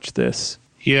should watch this.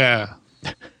 Yeah.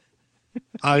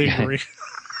 I agree.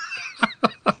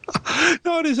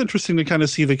 No, it is interesting to kind of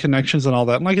see the connections and all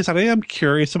that. And like I said, I am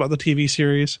curious about the TV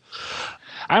series.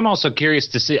 I'm also curious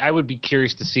to see. I would be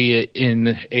curious to see it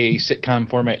in a sitcom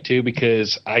format too,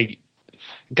 because I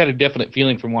got a definite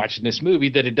feeling from watching this movie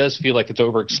that it does feel like it's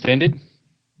overextended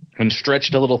and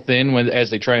stretched a little thin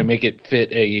as they try and make it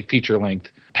fit a feature-length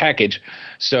package.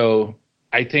 So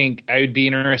I think I would be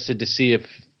interested to see if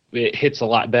it hits a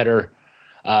lot better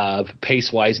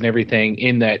pace-wise and everything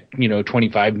in that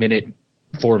 25-minute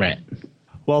format.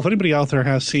 Well, if anybody out there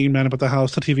has seen Man About the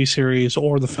House, the TV series,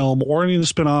 or the film, or any of the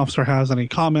spin-offs, or has any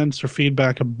comments or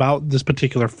feedback about this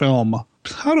particular film,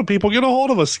 how do people get a hold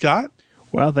of us, Scott?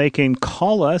 Well, they can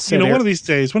call us. One of these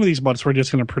days, one of these months, we're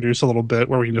just going to produce a little bit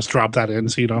where we can just drop that in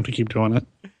so you don't have to keep doing it.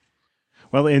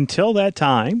 Well, until that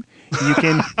time,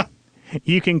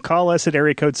 you can call us at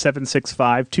area code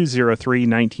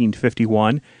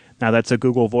 765-203-1951. Now, that's a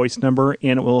Google Voice number,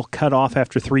 and it will cut off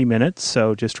after 3 minutes,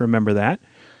 so just remember that.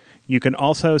 You can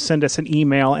also send us an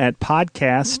email at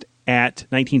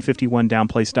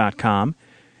podcast@1951downplace.com.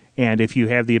 And if you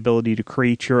have the ability to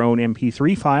create your own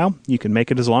MP3 file, you can make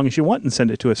it as long as you want and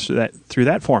send it to us through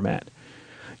that format.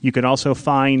 You can also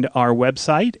find our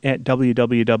website at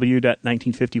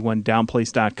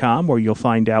www.1951downplace.com, where you'll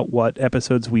find out what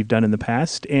episodes we've done in the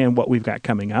past and what we've got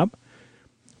coming up.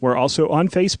 We're also on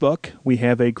Facebook. We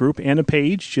have a group and a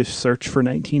page. Just search for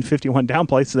 1951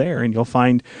 Downplace there, and you'll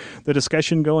find the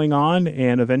discussion going on.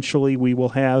 And eventually we will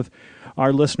have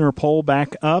our listener poll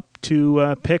back up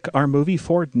to pick our movie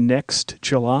for next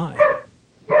July.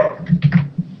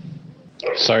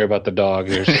 Sorry about the dog.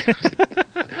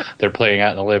 They're playing out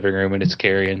in the living room, and it's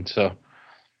carrying. So at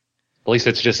least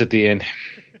it's just at the end.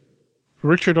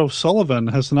 Richard O'Sullivan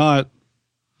has not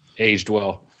aged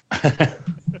well.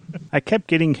 I kept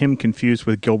getting him confused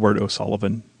with Gilbert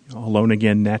O'Sullivan. Alone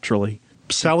Again, Naturally.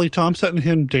 Sally Thompson and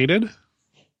him dated?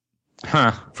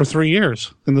 Huh. For 3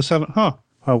 years in the 7th. Huh.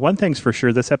 One thing's for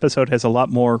sure, this episode has a lot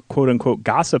more quote-unquote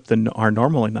gossip than our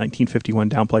normal 1951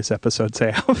 Downplace episodes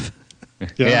have.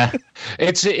 Yeah.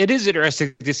 It is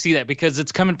interesting to see that because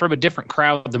it's coming from a different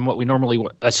crowd than what we normally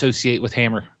associate with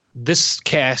Hammer. this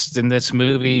cast in this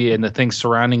movie and the things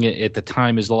surrounding it at the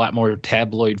time is a lot more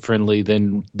tabloid friendly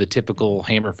than the typical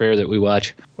Hammer fare that we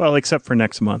watch. Well, except for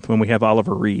next month when we have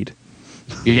Oliver Reed.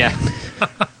 Yeah.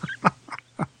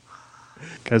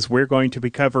 Because we're going to be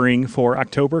covering for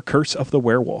October Curse of the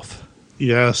Werewolf.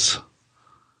 Yes.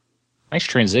 Nice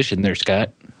transition there,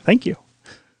 Scott. Thank you.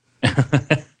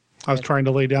 I was trying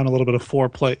to lay down a little bit of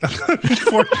foreplay.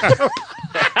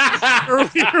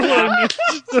 Earlier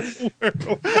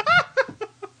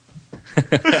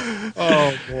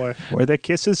oh, boy. Where the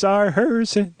kisses are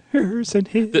hers and his.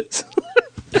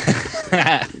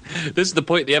 This is the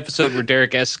point in the episode where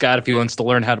Derek asks Scott if he wants to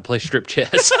learn how to play strip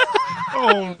chess.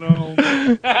 Oh, no.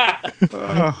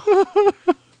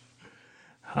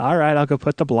 All right, I'll go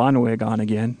put the blonde wig on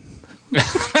again.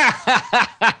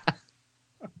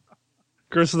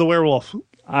 Curse of the Werewolf.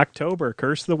 October,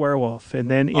 Curse of the Werewolf. And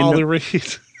then Ollie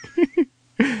Reed.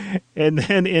 And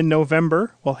then in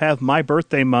November, we'll have My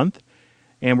Birthday Month,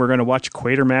 and we're going to watch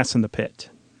Quatermass in the Pit.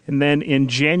 And then in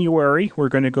January, we're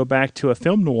going to go back to a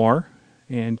film noir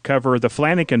and cover The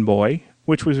Flanagan Boy,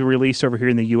 which was released over here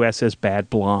in the U.S. as Bad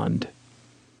Blonde.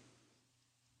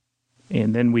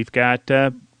 And then we've got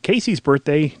Casey's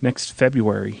birthday next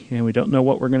February, and we don't know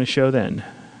what we're going to show then.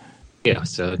 Yeah,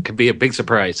 so it could be a big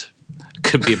surprise.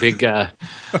 Could be a big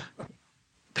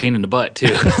pain in the butt,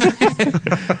 too.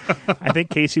 I think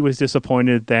Casey was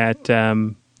disappointed that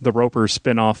the Roper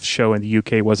spin-off show in the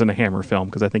UK wasn't a Hammer film,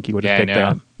 because I think he would have picked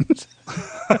that.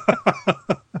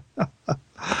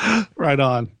 Right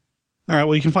on. All right,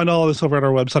 well, you can find all of this over at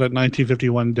our website at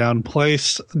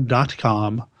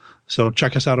 1951downplace.com. So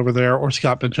check us out over there, or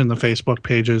Scott mentioned the Facebook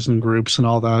pages and groups and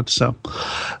all that. So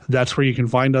that's where you can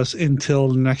find us until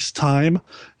next time.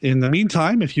 In the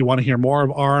meantime, if you want to hear more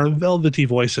of our velvety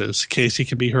voices, Casey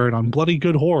can be heard on Bloody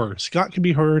Good Horror, Scott can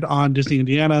be heard on Disney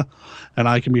Indiana, and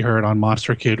I can be heard on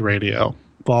Monster Kid Radio.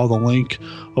 Follow the link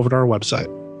over to our website.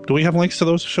 Do we have links to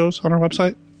those shows on our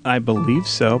website? I believe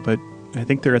so, but I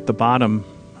think they're at the bottom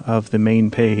of the main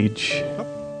page.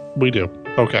 We do.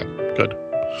 Okay, good.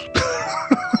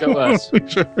 Go us.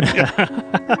 Sure, yeah.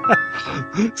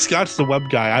 Scott's the web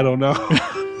guy. I don't know.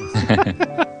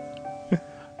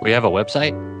 We have a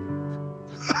website?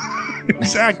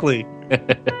 Exactly.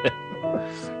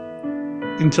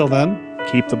 Until then,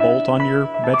 keep the bolt on your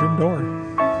bedroom door.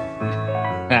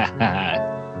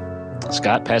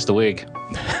 Scott, pass the wig.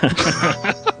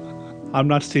 I'm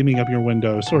not steaming up your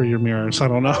windows or your mirrors. I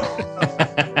don't know.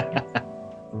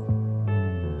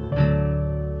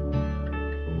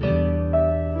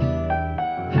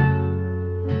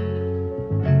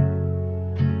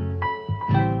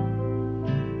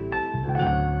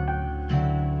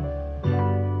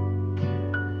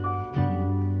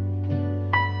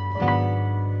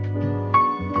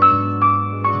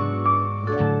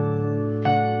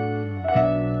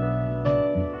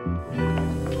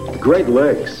 Great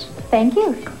legs. Thank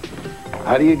you.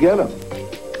 How do you get them?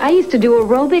 I used to do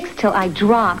aerobics till I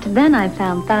dropped. Then I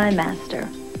found ThighMaster.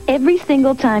 Every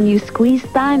single time you squeeze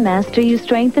ThighMaster, you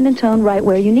strengthen and tone right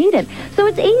where you need it. So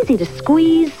it's easy to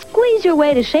squeeze your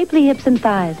way to shapely hips and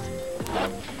thighs.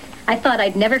 I thought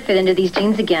I'd never fit into these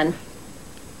jeans again.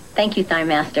 Thank you,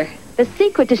 ThighMaster. The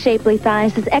secret to shapely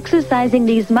thighs is exercising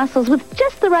these muscles with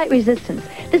just the right resistance.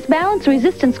 This balanced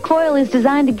resistance coil is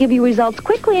designed to give you results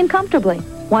quickly and comfortably.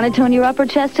 Want to tone your upper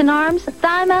chest and arms?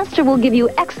 ThighMaster will give you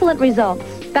excellent results.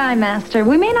 ThighMaster.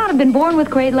 We may not have been born with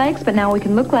great legs, but now we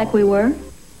can look like we were.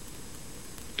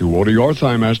 To order your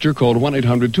ThighMaster, call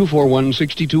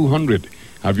 1-800-241-6200.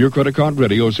 Have your credit card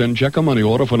ready or send check or money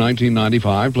order for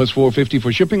 $19.95 plus $4.50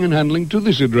 for shipping and handling to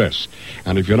this address.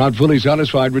 And if you're not fully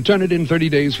satisfied, return it in 30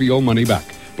 days for your money back.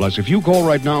 Plus, if you call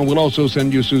right now, we'll also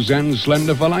send you Suzanne's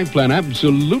Slender for Life plan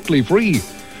absolutely free.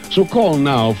 So call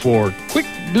now for quick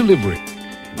delivery.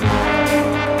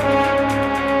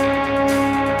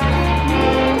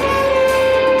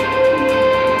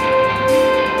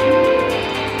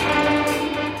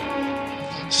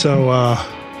 So,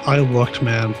 I looked,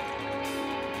 man.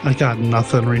 I got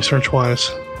nothing research-wise.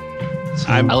 So,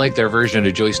 I like their version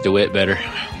of Joyce DeWitt better.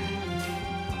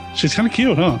 She's kind of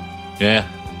cute, huh? Yeah.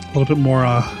 A little bit more,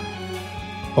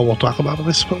 well, we'll talk about it,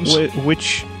 I suppose.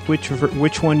 Which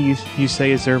one you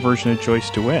say is their version of Joyce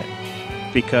DeWitt?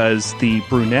 Because the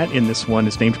brunette in this one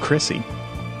is named Chrissy.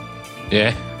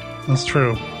 Yeah. That's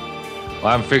true. Well,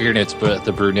 I'm figuring it's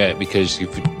the brunette because you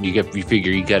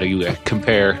figure you got to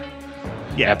compare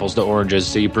apples to oranges,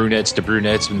 see brunettes to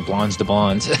brunettes and blondes to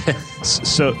blondes.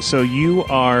 So you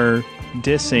are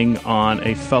dissing on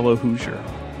a fellow Hoosier.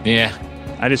 Yeah.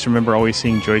 I just remember always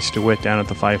seeing Joyce DeWitt down at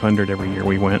the 500 every year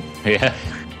we went. Yeah.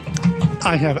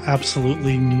 I have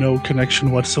absolutely no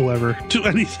connection whatsoever to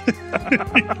anything.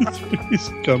 Three's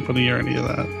Company or any of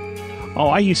that. Oh,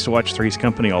 I used to watch Three's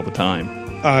Company all the time.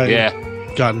 I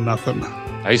got nothing.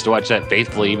 I used to watch that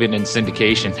faithfully, even in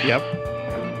syndication. Yep.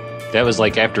 That was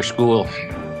like after school.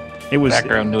 It was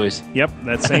background noise. Yep,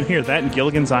 that same here. That and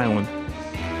Gilligan's Island.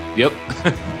 Yep.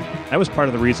 That was part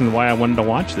of the reason why I wanted to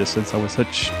watch this, since I was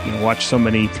watched so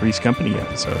many Three's Company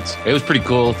episodes. It was pretty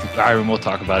cool. Iron, we'll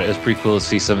talk about it. It was pretty cool to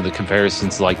see some of the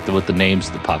comparisons, like with the names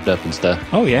that popped up and stuff.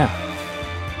 Oh, yeah.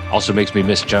 Also makes me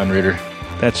miss John Ritter.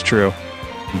 That's true.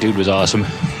 Dude was awesome.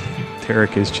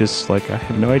 Tarek is just like, I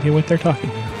have no idea what they're talking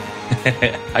about.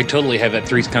 I totally have that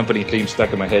Three's Company theme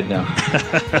stuck in my head now.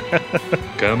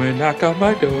 Come and knock on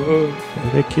my door.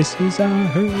 The kisses are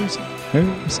hers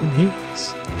and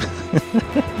his.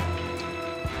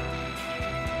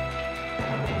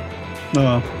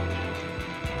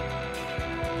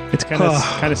 It's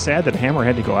kind of sad that Hammer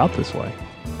had to go out this way.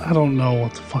 I don't know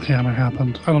what the fuck Hammer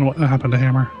happened. I don't know what happened to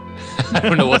Hammer. I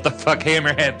don't know what the fuck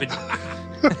Hammer happened.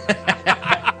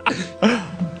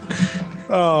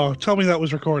 Oh, tell me that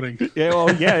was recording. Yeah,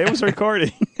 well, yeah, it was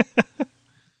recording.